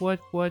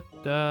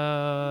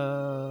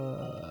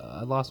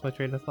lost my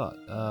train of thought.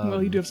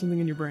 Well, you do have something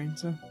in your brain,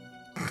 so.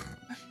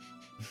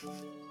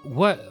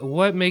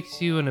 What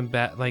makes you an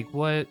Like,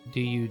 what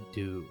do you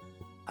do?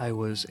 I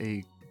was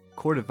a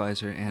court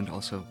advisor and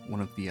also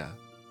one of the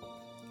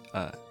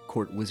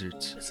court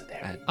wizards.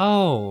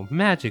 Oh,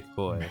 Magic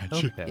Boy.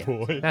 Magic Okay.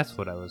 Boy. That's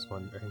what I was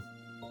wondering.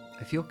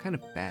 I feel kind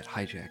of bad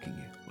hijacking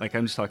you. Like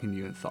I'm just talking to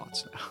you in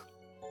thoughts now.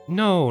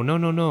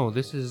 No.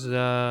 This is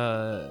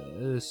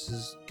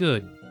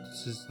good.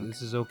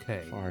 This is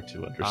okay. Far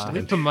too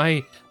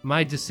understanding.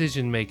 My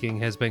decision making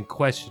has been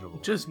questionable.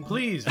 Just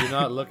please do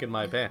not look in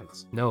my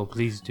pants. No,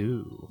 please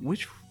do.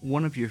 Which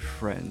one of your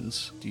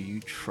friends do you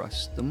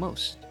trust the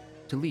most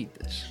to lead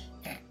this?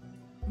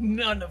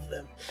 None of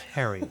them.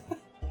 Harry,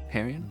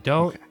 Harrion?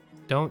 don't Okay.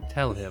 don't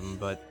tell him,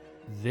 but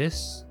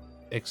this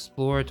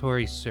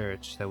exploratory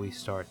search that we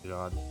started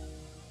on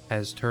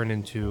has turned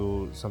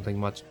into something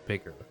much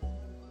bigger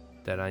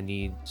that I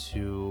need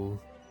to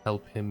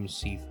help him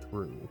see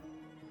through.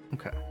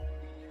 Okay.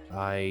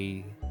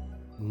 I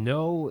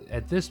know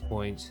at this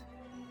point,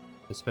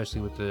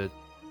 especially with the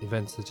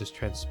events that just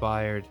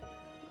transpired,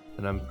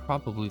 that I'm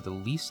probably the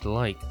least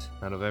liked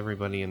out of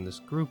everybody in this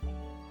group.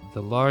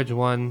 The large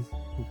one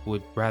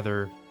would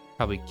rather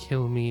probably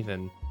kill me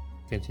than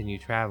continue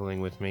traveling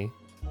with me.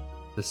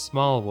 The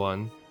small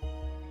one,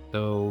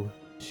 though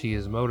she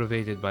is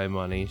motivated by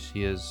money,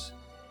 she is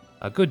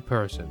a good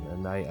person,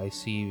 and I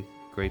see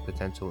great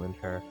potential in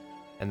her.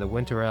 And the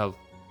Winter Elf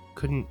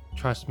couldn't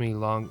trust me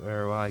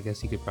well, I guess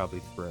he could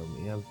probably throw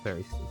me. I'm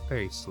very,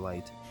 very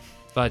slight.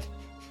 But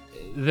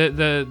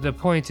the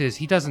point is,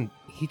 he doesn't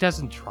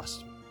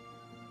trust me,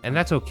 and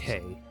that's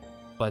okay.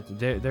 But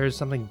there's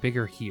something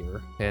bigger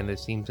here, and it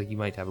seems like you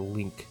might have a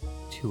link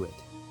to it.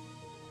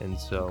 And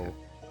so,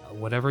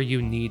 whatever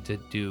you need to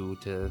do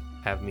to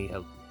have me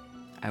help.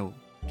 I will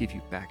give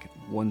you back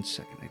in 1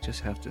 second. I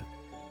just have to.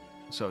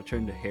 So I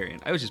turned to Harrion.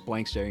 I was just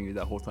blank staring at you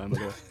that whole time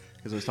ago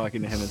because I was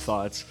talking to him in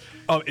thoughts.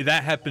 Oh,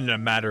 that happened in a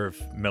matter of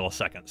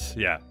milliseconds.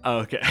 Yeah. Oh,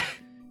 okay.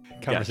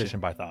 Conversation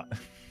by thought.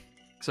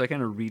 So I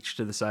kind of reached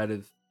to the side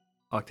of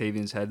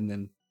Octavian's head and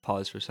then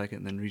paused for a second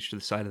and then reached to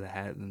the side of the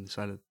hat and then the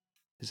side of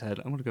his head.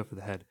 I'm gonna go for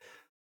the head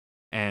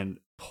and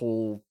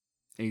pull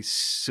a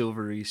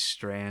silvery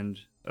strand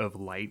of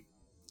light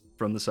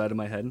from the side of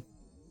my head.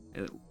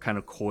 It kind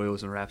of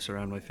coils and wraps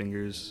around my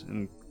fingers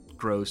and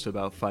grows to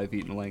about 5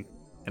 feet in length,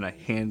 and I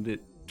hand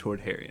it toward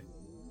Harriet.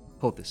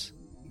 Hold this.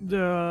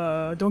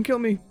 Don't kill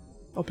me.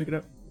 I'll pick it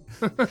up.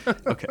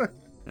 Okay.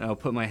 And I'll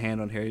put my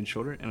hand on Harriet's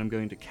shoulder, and I'm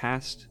going to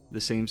cast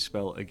the same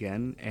spell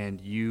again, and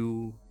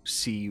you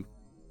see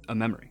a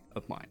memory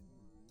of mine.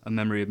 A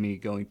memory of me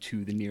going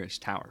to the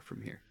nearest tower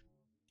from here.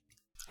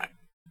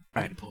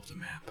 I can pull up the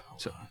map.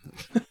 Hold So,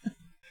 on.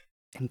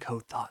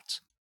 encode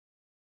thoughts.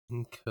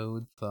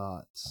 Encode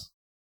thoughts.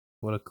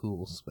 What a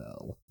cool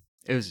spell.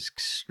 It was an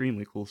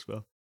extremely cool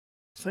spell.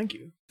 Thank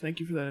you. Thank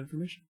you for that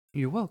information.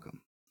 You're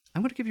welcome.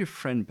 I'm going to give your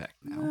friend back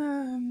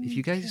now. If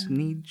you guys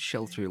need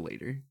shelter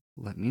later,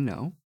 let me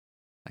know.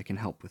 I can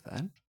help with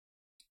that.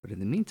 But in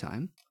the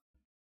meantime,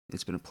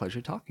 it's been a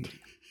pleasure talking to you.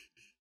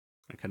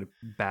 I kind of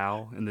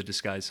bow, and the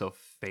disguise self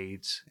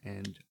fades,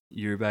 and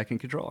you're back in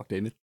control,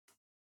 Octavian.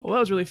 Well, that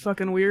was really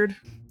fucking weird.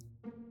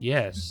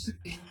 Yes.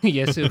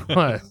 Yes, it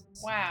was.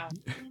 Wow.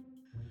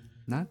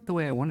 Not the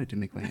way I wanted to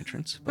make my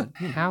entrance, but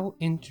you know. How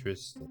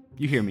interesting.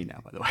 You hear me now,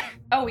 by the way.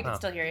 Oh, we can Oh.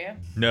 still hear you.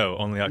 No,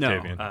 only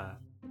Octavian. No,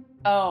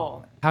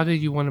 Oh, How did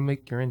you want to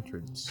make your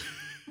entrance?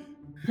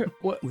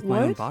 What? with my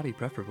own What? body,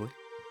 preferably.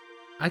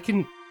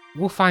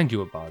 We'll find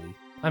you a body.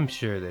 I'm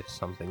sure there's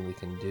something we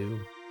can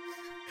do.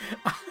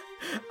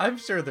 I'm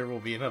sure there will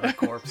be another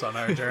corpse on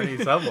our journey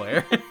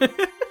somewhere.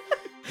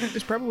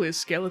 There's probably a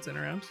skeleton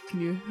around. Can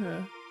you?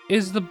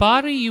 Is the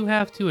body you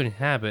have to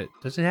inhabit,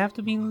 does it have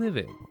to be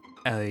living?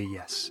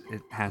 Yes,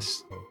 it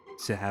has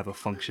to have a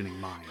functioning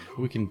mind.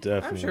 We can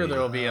definitely. I'm sure there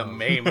will be a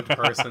maimed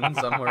person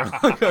somewhere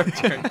along our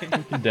journey. We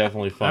can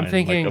definitely find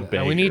thinking, like a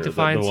baker we need to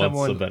find that wants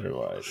someone- a better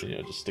life. You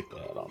know, just stick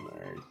that on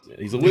there.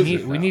 He's a We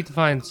wizard. need now. to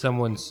find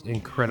someone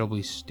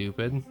incredibly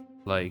stupid,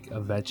 like a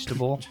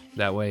vegetable.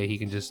 That way he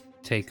can just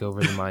take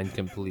over the mind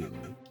completely.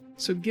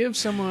 So give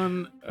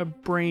someone a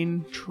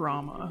brain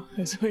trauma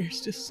as we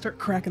just start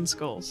cracking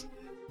skulls.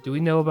 Do we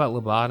know about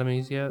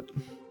lobotomies yet?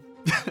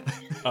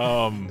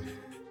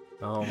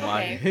 Oh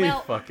my Okay,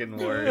 well- fucking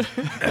word.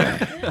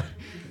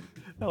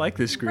 I like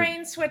this group.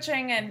 brain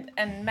switching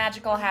and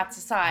magical hats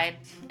aside,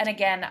 and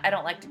again, I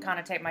don't like to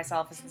connotate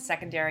myself as the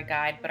secondary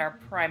guide, but our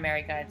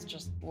primary guide's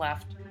just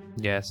left.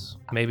 Yes,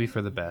 maybe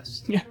for the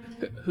best. Yeah.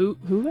 Who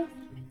left?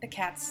 The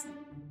cats.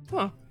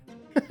 Huh.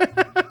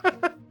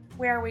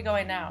 Where are we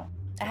going now?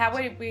 How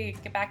would we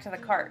get back to the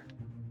cart?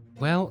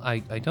 Well, I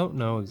don't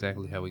know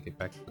exactly how we get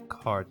back to the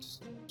carts.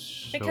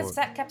 Because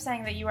Set kept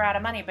saying that you were out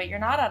of money, but you're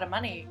not out of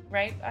money,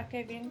 right,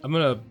 Octavian? I'm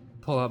gonna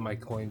pull out my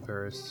coin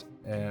purse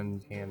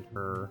and hand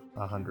her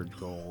 100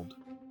 gold.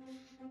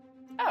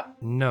 Oh,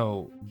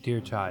 No, dear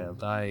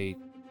child, I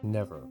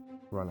never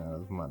run out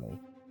of money.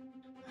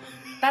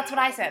 that's what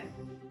I said.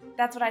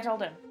 That's what I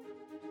told him.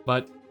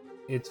 But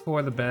it's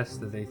for the best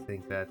that they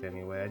think that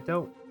anyway. I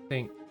don't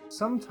think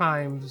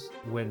sometimes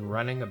when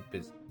running a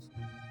business,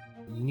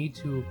 you need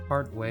to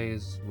part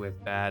ways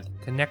with bad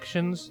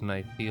connections, and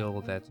I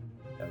feel that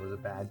was a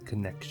bad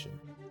connection.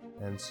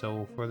 And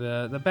so for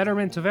the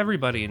betterment of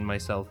everybody and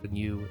myself and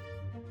you,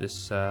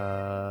 this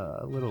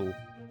little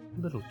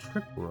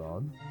trip we're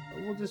on,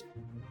 we'll just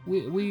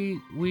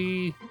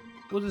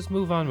we'll just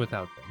move on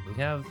without them. We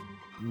have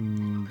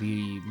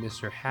the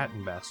Mr. Hat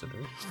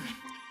Ambassador.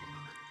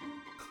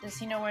 Does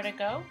he know where to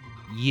go?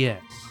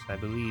 Yes, I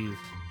believe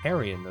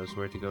Harriet knows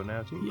where to go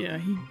now too. Yeah,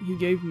 he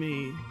gave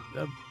me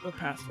a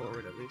path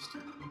forward at least.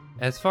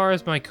 As far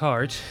as my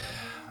cart,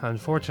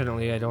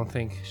 unfortunately, I don't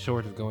think,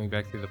 short of going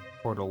back through the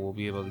portal, we'll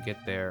be able to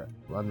get there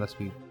unless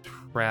we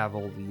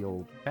travel the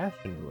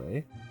old-fashioned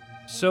way.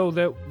 So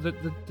that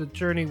the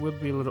journey will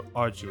be a little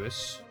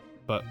arduous,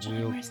 but John,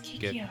 we'll where's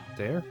get Kikyo?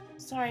 there.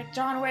 Sorry,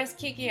 John, where's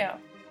Kikyo?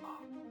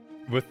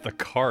 With the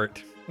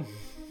cart.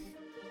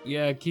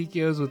 Yeah,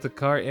 Kikyo's with the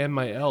cart and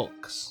my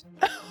elks.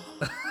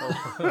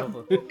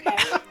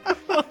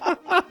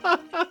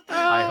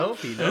 I hope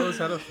he knows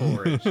how to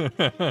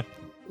forage.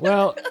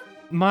 Well,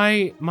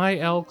 my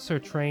elks are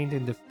trained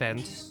in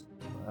defense.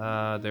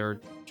 They're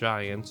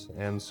giants,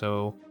 and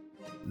so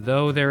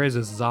though there is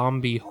a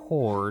zombie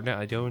horde,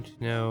 I don't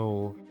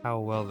know how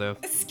well they'll.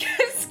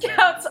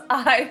 Scout's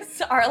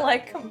eyes are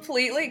like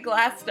completely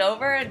glassed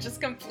over and just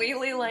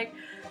completely like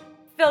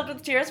filled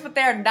with tears, but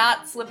they're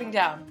not slipping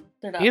down.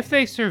 They're not. If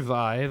they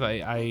survive,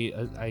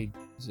 I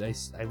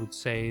would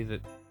say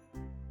that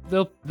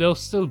they'll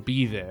still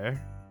be there,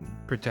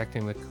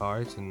 protecting the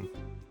cart and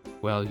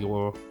well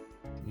your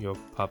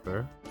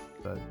pupper,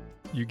 but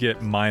You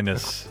get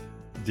minus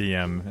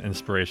DM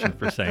inspiration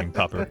for saying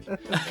pupper.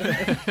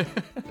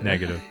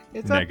 Negative.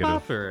 it's Negative. a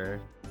pupper.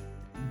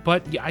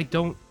 But yeah, I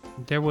don't.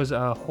 There was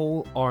a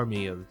whole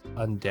army of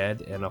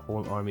undead and a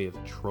whole army of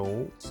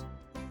trolls,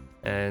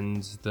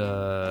 and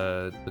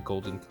the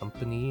Golden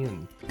Company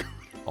and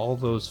all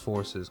those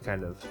forces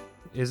kind of.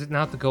 Is it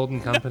not the Golden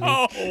Company?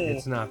 No!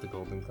 It's not the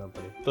Golden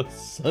Company. The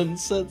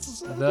Sunset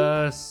Society?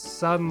 The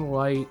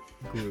Sunlight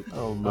Group. I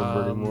don't remember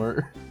Um,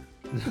 anymore.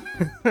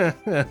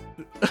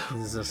 This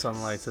is a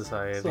Sunlight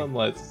Society.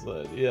 Sunlight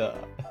Society, yeah.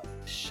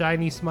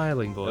 Shiny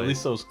smiling boys. At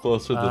least I was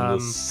closer than the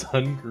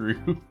Sun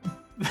Group.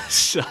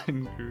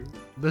 Sun Group.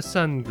 The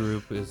Sun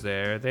Group is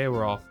there. They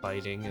were all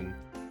fighting, and,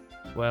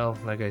 well,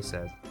 like I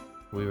said,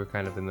 we were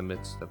kind of in the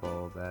midst of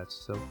all of that.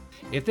 So,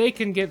 if they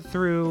can get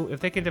through, if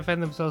they can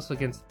defend themselves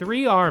against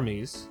 3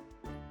 armies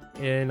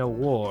in a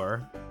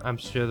war, I'm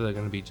sure they're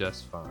going to be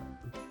just fine.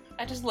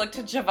 I just looked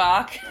at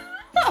Javok.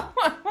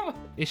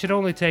 It should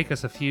only take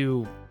us a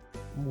few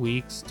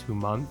weeks to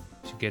month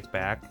to get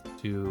back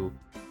to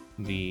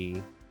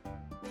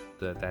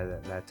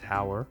that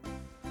tower,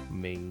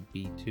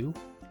 maybe 2.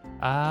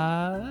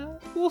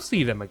 We'll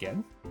see them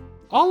again.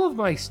 All of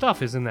my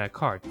stuff is in that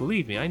cart.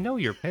 Believe me, I know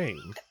your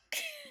pain.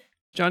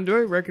 John, do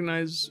I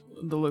recognize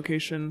the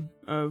location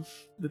of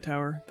the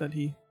tower that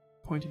he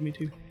pointed me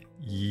to?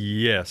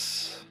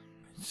 Yes.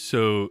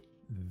 So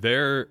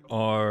there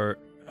are.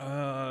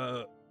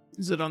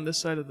 Is it on this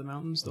side of the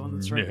mountains, the one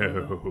that's right below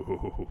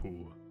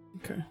No.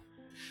 that? Okay.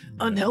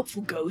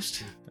 Unhelpful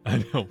ghost.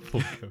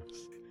 Unhelpful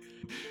ghost.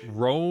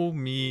 Roll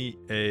me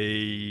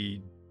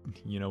a.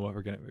 You know what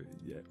we're gonna.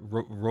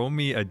 Roll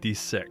me a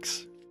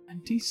d6. A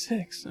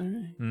D6,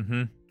 alright.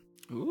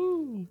 Mm-hmm.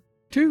 Ooh.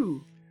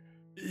 2.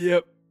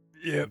 Yep.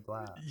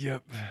 Wow.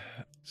 Yep.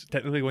 So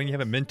technically, when you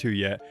haven't been to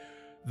yet,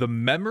 the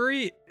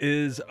memory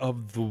is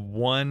of the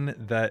one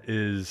that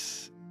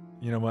is.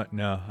 You know what?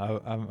 No,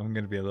 I'm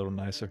gonna be a little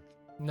nicer.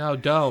 No,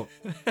 don't.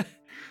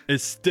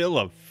 It's still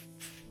a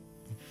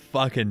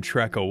fucking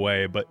trek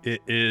away, but it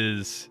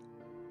is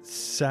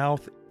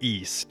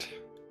southeast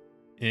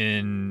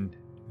in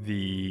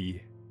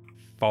the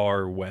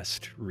far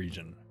west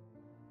region.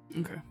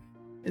 Okay.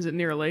 Is it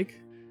near a lake?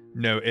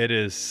 No, it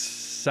is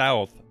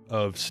south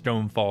of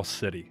Stonefall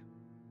City.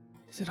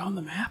 Is it on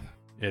the map?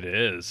 It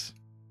is.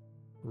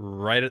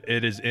 Right,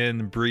 it is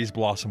in Breeze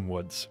Blossom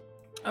Woods.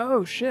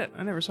 Oh, shit.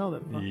 I never saw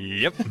that before.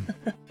 Yep.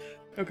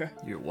 Okay.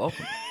 You're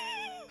welcome.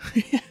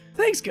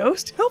 Thanks,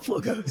 ghost. Helpful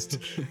ghost.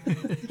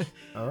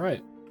 All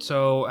right.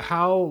 So,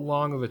 how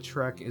long of a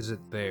trek is it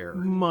there?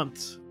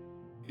 Months.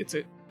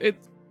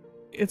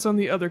 It's on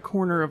the other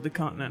corner of the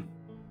continent.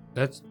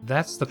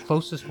 That's the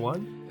closest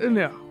one?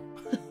 No.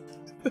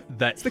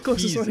 That's It's the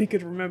closest one he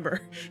could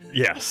remember.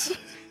 Yes.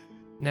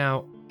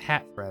 Now,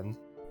 Hat Friend,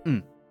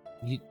 Mm.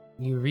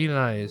 you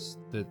realize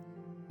that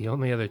the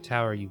only other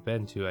tower you've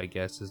been to, I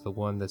guess, is the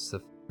one that's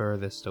the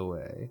furthest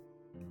away.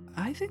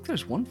 I think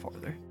there's one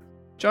farther.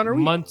 John,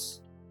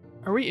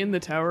 are we in the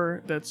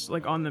tower that's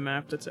like on the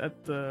map that's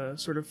at the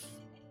sort of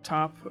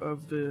top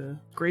of the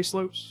gray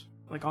slopes,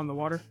 like on the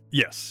water?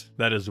 Yes,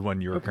 that is the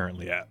one you're Okay.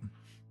 currently at.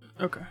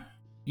 Okay.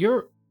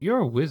 You're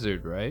a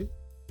wizard, right?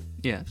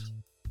 Yes.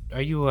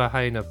 Are you a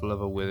high enough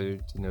level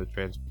wizard to know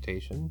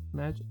transportation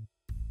magic?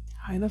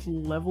 High enough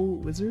level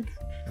wizard?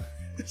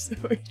 Is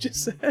that what you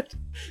just said?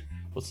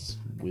 What's this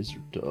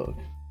wizard dog?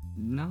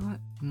 Not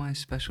my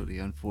specialty,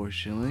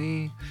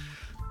 unfortunately.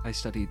 I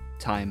studied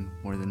time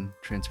more than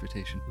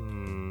transportation.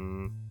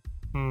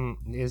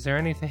 Is there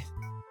anything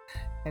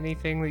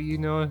that you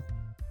know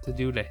to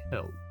do to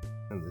help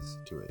in this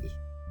situation?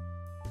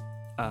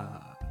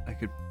 I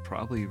could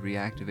probably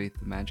reactivate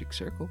the magic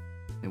circle,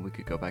 and we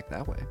could go back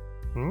that way.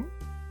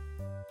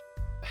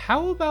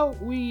 How about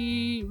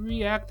we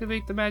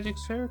reactivate the magic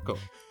circle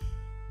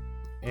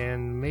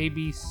and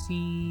maybe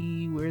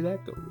see where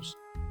that goes?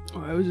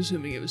 Oh, I was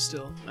assuming it was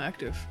still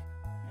active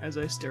as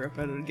I stare up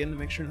at it again to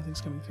make sure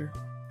nothing's coming through.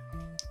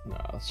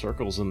 Nah,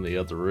 circle's in the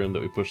other room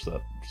that we pushed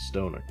that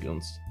stone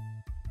against.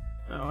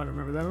 Oh, I don't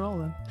remember that at all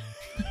then.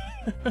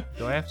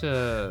 Do I have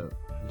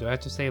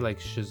to say like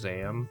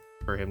Shazam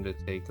for him to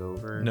take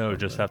over? No,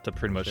 just have to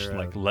pretty much Sure.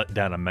 like let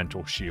down a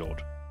mental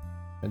shield.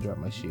 I drop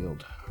my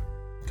shield.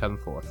 Come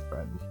forth,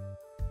 friend.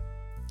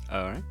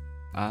 Alright.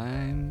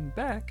 I'm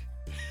back.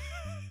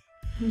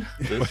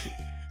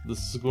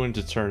 This is going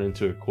to turn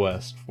into a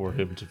quest for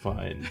him to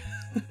find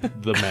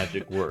the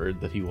magic word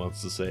that he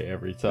wants to say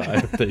every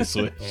time they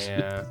switch.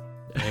 Yeah,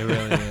 it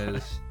really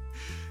is.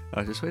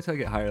 Just wait till I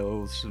get higher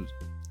levels. Some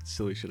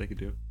silly shit I could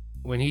do.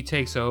 When he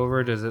takes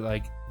over, does it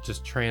like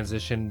just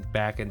transition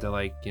back into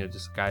like, you know,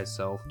 disguise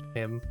self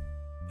him?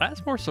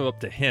 That's more so up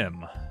to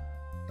him.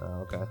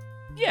 Oh, okay.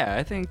 Yeah,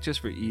 I think just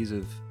for ease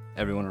of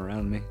everyone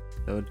around me,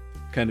 that would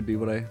kind of be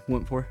what I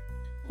went for.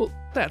 Well,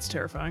 that's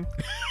terrifying.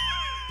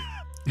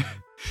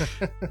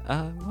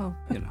 Well,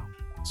 you know.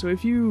 So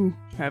if you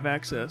have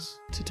access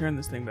to turn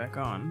this thing back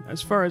on,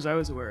 as far as I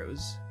was aware, it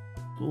was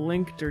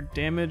linked or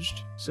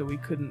damaged, so we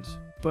couldn't.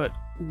 But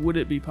would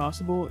it be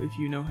possible, if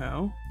you know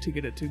how, to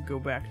get it to go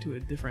back to a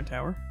different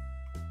tower?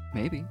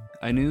 Maybe.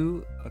 I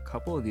knew a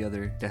couple of the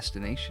other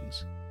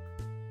destinations,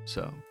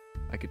 so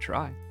I could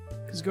try.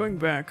 Because going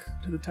back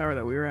to the tower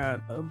that we were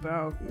at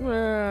about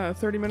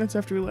 30 minutes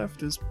after we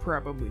left is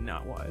probably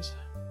not wise.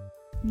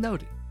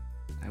 Noted.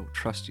 I will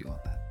trust you on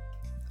that.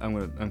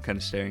 I'm kind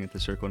of staring at the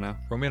circle now.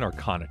 Roll me an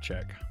Arcana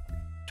check.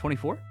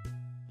 24?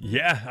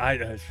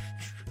 Yeah,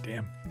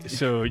 damn.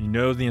 So you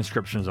know the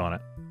inscriptions on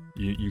it.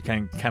 You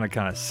can kind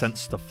of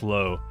sense the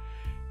flow.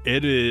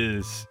 It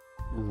is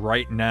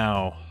right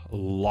now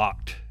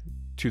locked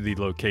to the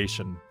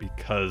location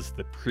because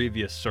the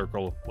previous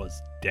circle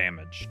was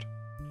damaged.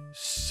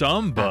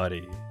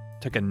 Somebody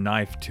took a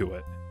knife to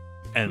it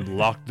and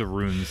locked the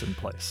runes in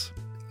place.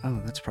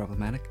 Oh, that's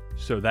problematic.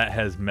 So that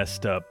has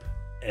messed up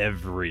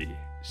every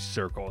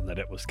circle that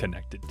it was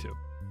connected to.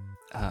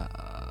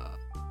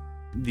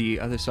 The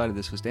other side of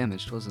this was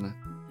damaged, wasn't it?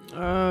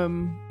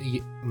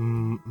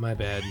 My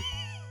bad.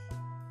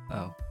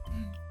 Oh.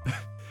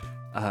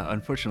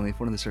 Unfortunately, if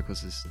one of the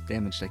circles is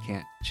damaged, I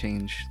can't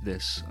change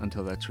this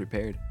until that's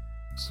repaired.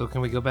 So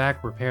can we go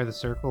back, repair the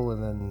circle,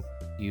 and then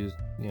use,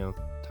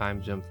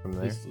 time jump from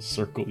there? Is the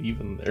circle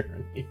even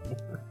there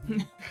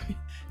anymore?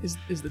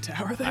 Is the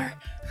tower there?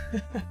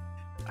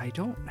 I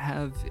don't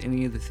have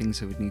any of the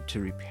things I would need to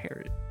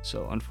repair it,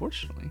 so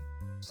unfortunately.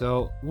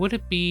 So would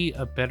it be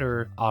a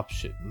better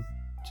option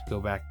to go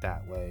back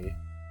that way,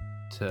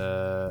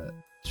 to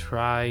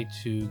try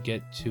to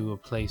get to a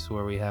place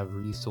where we have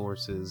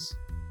resources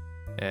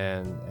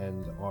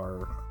and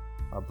our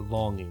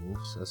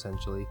belongings,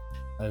 essentially,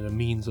 and a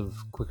means of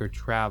quicker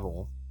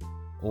travel,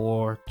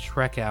 or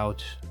trek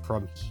out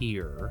from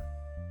here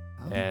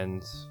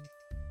and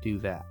do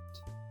that?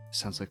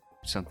 Sounds like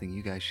something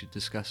you guys should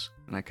discuss.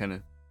 And I kind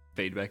of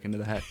fade back into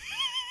the hat.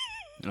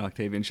 And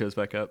Octavian shows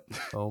back up.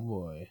 Oh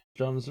boy.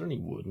 John, is there any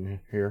wood in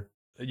here?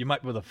 You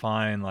might be able to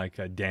find like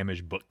a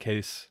damaged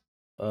bookcase.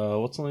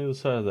 What's on the other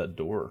side of that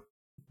door?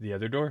 The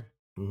other door?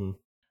 Mm-hmm.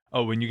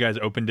 Oh, when you guys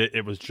opened it,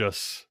 it was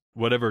just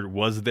whatever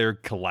was there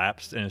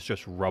collapsed and it's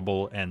just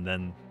rubble and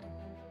then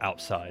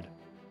outside.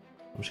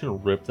 I'm just gonna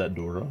rip that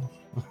door off.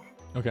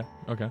 Okay.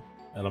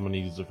 And I'm gonna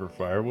use it for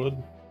firewood.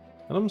 And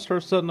I'm gonna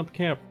start setting up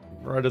camp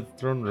right at the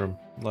throne room.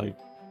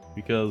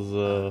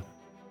 Because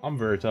I'm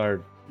very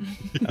tired.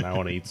 And I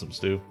want to eat some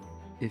stew.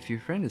 If your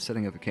friend is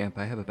setting up a camp,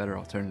 I have a better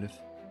alternative.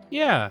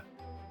 Yeah.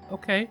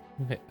 Okay.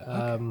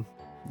 The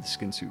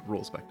skin suit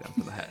rolls back down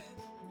to the hat.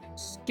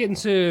 Skin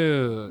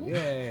suit!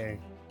 Yay.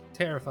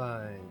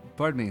 Terrifying.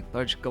 Pardon me,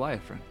 large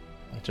Goliath friend.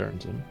 I turn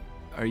to him.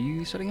 Are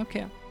you setting up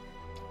camp?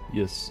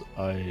 Yes,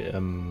 I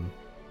am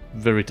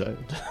very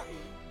tired.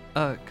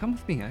 Come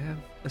with me. I have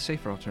a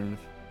safer alternative.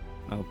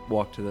 I'll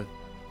walk to the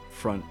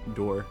front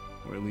door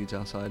where it leads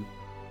outside,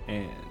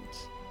 and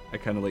I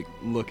kind of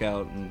look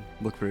out and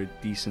look for a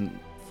decent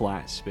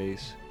flat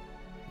space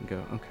and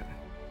go, okay.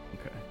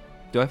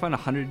 Do I find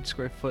 100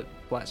 square foot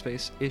flat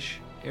space-ish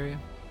area?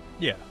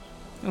 Yeah.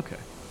 Okay.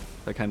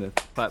 I kind of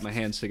clap my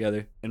hands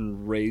together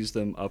and raise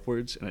them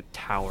upwards, and a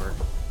tower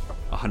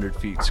 100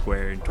 feet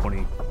square and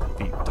 20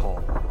 feet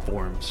tall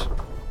forms.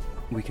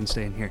 We can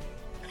stay in here.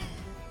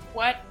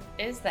 What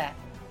is that?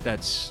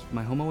 That's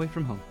my home away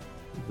from home.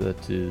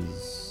 That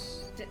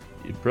is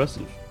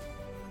impressive.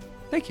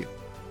 Thank you.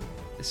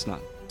 It's not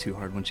too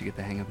hard once you get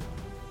the hang of it.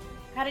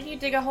 How did you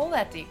dig a hole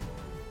that deep?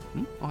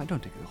 Oh, I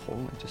don't dig a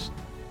hole. I just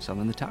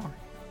summon the tower.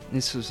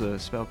 This was a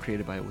spell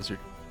created by a wizard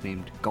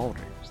named Galder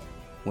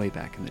way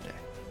back in the day.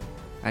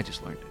 I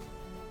just learned it.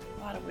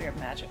 A lot of weird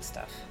magic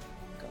stuff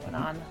going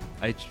on.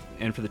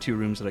 And for the 2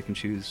 rooms that I can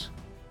choose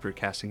for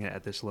casting it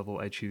at this level,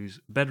 I choose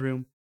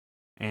bedroom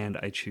and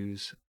I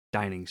choose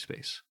dining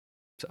space.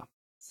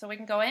 So we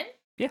can go in?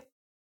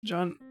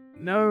 John,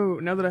 now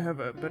that I have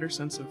a better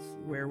sense of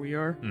where we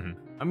are, Mhm.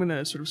 I'm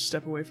gonna sort of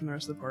step away from the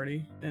rest of the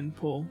party and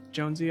pull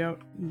Jonesy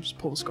out and just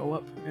pull the skull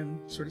up and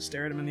sort of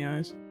stare at him in the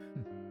eyes.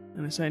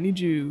 And I say, I need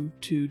you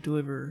to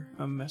deliver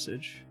a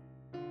message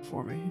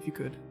for me, if you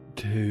could.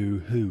 To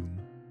whom?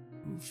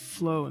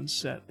 Flo and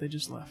Set, they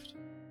just left.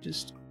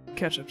 Just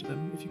catch up to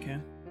them if you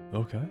can.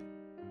 Okay.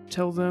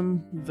 Tell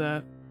them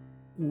that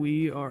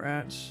we are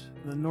at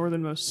the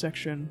northernmost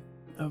section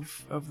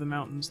of the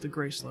mountains, the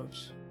Grey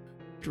Slopes.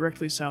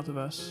 Directly south of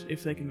us,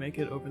 if they can make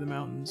it over the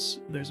mountains,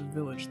 there's a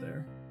village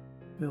there.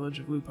 Village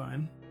of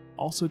Lupine.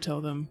 Also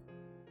tell them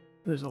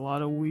there's a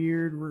lot of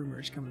weird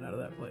rumors coming out of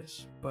that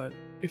place, but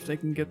if they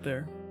can get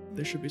there,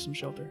 there should be some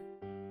shelter.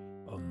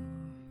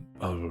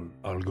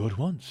 I'll go at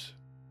once.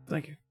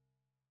 Thank you.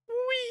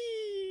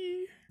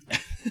 Whee!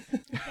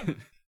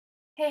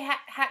 Hey,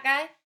 hat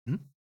guy? Hmm?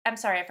 I'm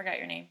sorry, I forgot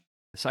your name.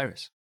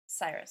 Cyrus.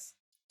 Cyrus.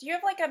 Do you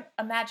have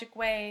a magic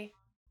way?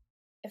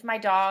 If my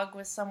dog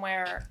was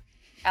somewhere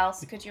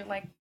else, could you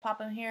pop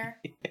him here?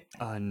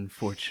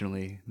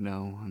 Unfortunately,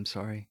 no, I'm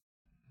sorry.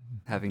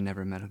 Having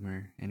never met him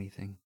or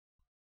anything.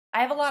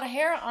 I have a lot of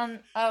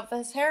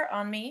his hair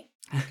on me.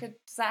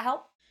 Does that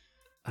help?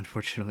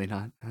 Unfortunately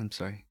not. I'm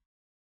sorry.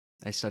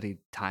 I studied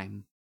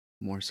time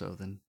more so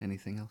than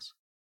anything else.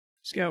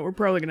 Scout, we're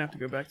probably gonna have to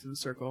go back to the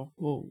circle.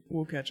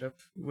 We'll catch up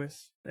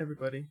with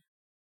everybody.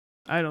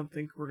 I don't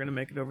think we're gonna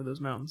make it over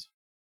those mountains.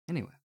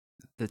 Anyway,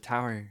 the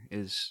tower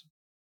is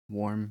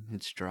warm,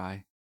 it's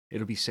dry.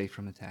 It'll be safe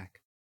from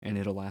attack, and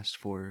it'll last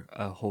for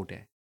a whole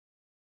day.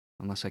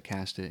 Unless I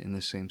cast it in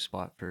the same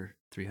spot for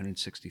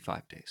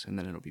 365 days, and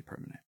then it'll be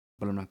permanent.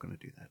 But I'm not going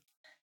to do that.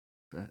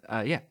 But,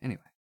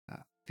 anyway,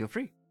 feel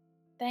free.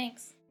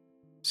 Thanks.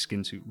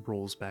 Skin suit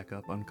rolls back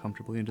up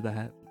uncomfortably into the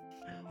hat.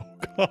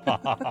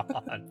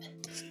 God.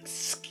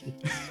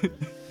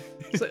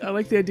 I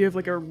like the idea of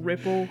a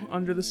ripple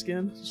under the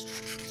skin.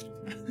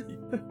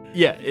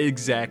 Yeah,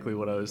 exactly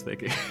what I was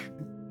thinking.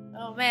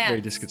 Oh man.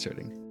 Very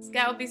disconcerting.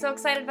 Scout would be so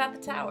excited about the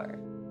tower.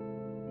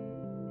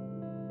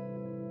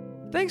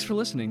 Thanks for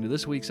listening to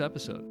this week's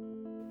episode.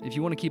 If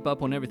you want to keep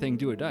up on everything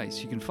Do or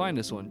Dice, you can find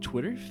us on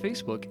Twitter,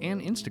 Facebook,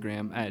 and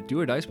Instagram at Do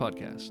or Dice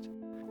Podcast,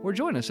 or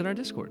join us in our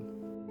Discord.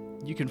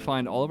 You can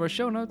find all of our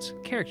show notes,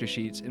 character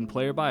sheets, and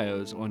player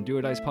bios on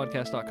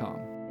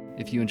doordicepodcast.com.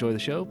 If you enjoy the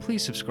show,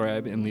 please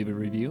subscribe and leave a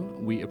review.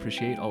 We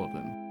appreciate all of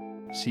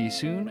them. See you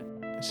soon.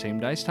 Same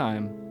dice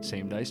time,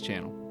 same dice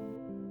channel.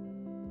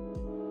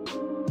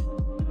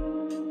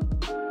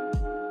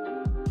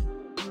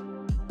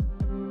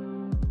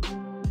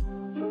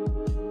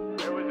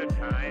 There was a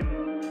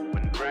time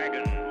when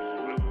dragons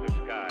ruled the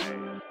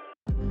skies.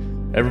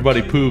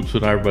 Everybody poops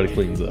when everybody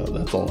cleans up.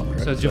 That's all I'm trying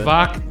So to say.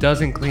 Javak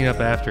doesn't clean up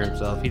after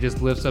himself. He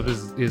just lifts up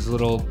his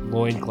little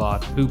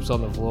loincloth, poops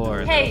on the floor.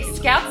 and- Hey,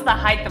 Scout's the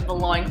height of the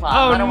loincloth.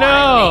 Oh, I don't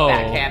no. want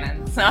to make that canon.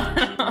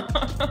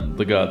 So.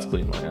 The gods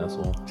clean my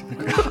asshole.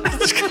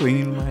 Let's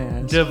clean my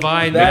ass.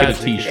 Divine Make it a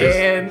magic. t-shirt.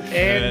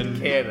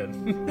 And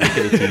canon. Make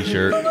it a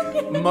t-shirt.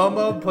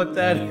 Momo, put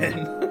that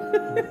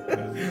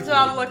in.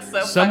 John looks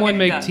so Someone fucking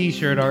make dumb.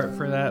 t-shirt art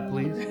for that,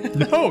 please.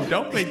 No,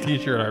 don't make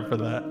t-shirt art for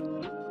that.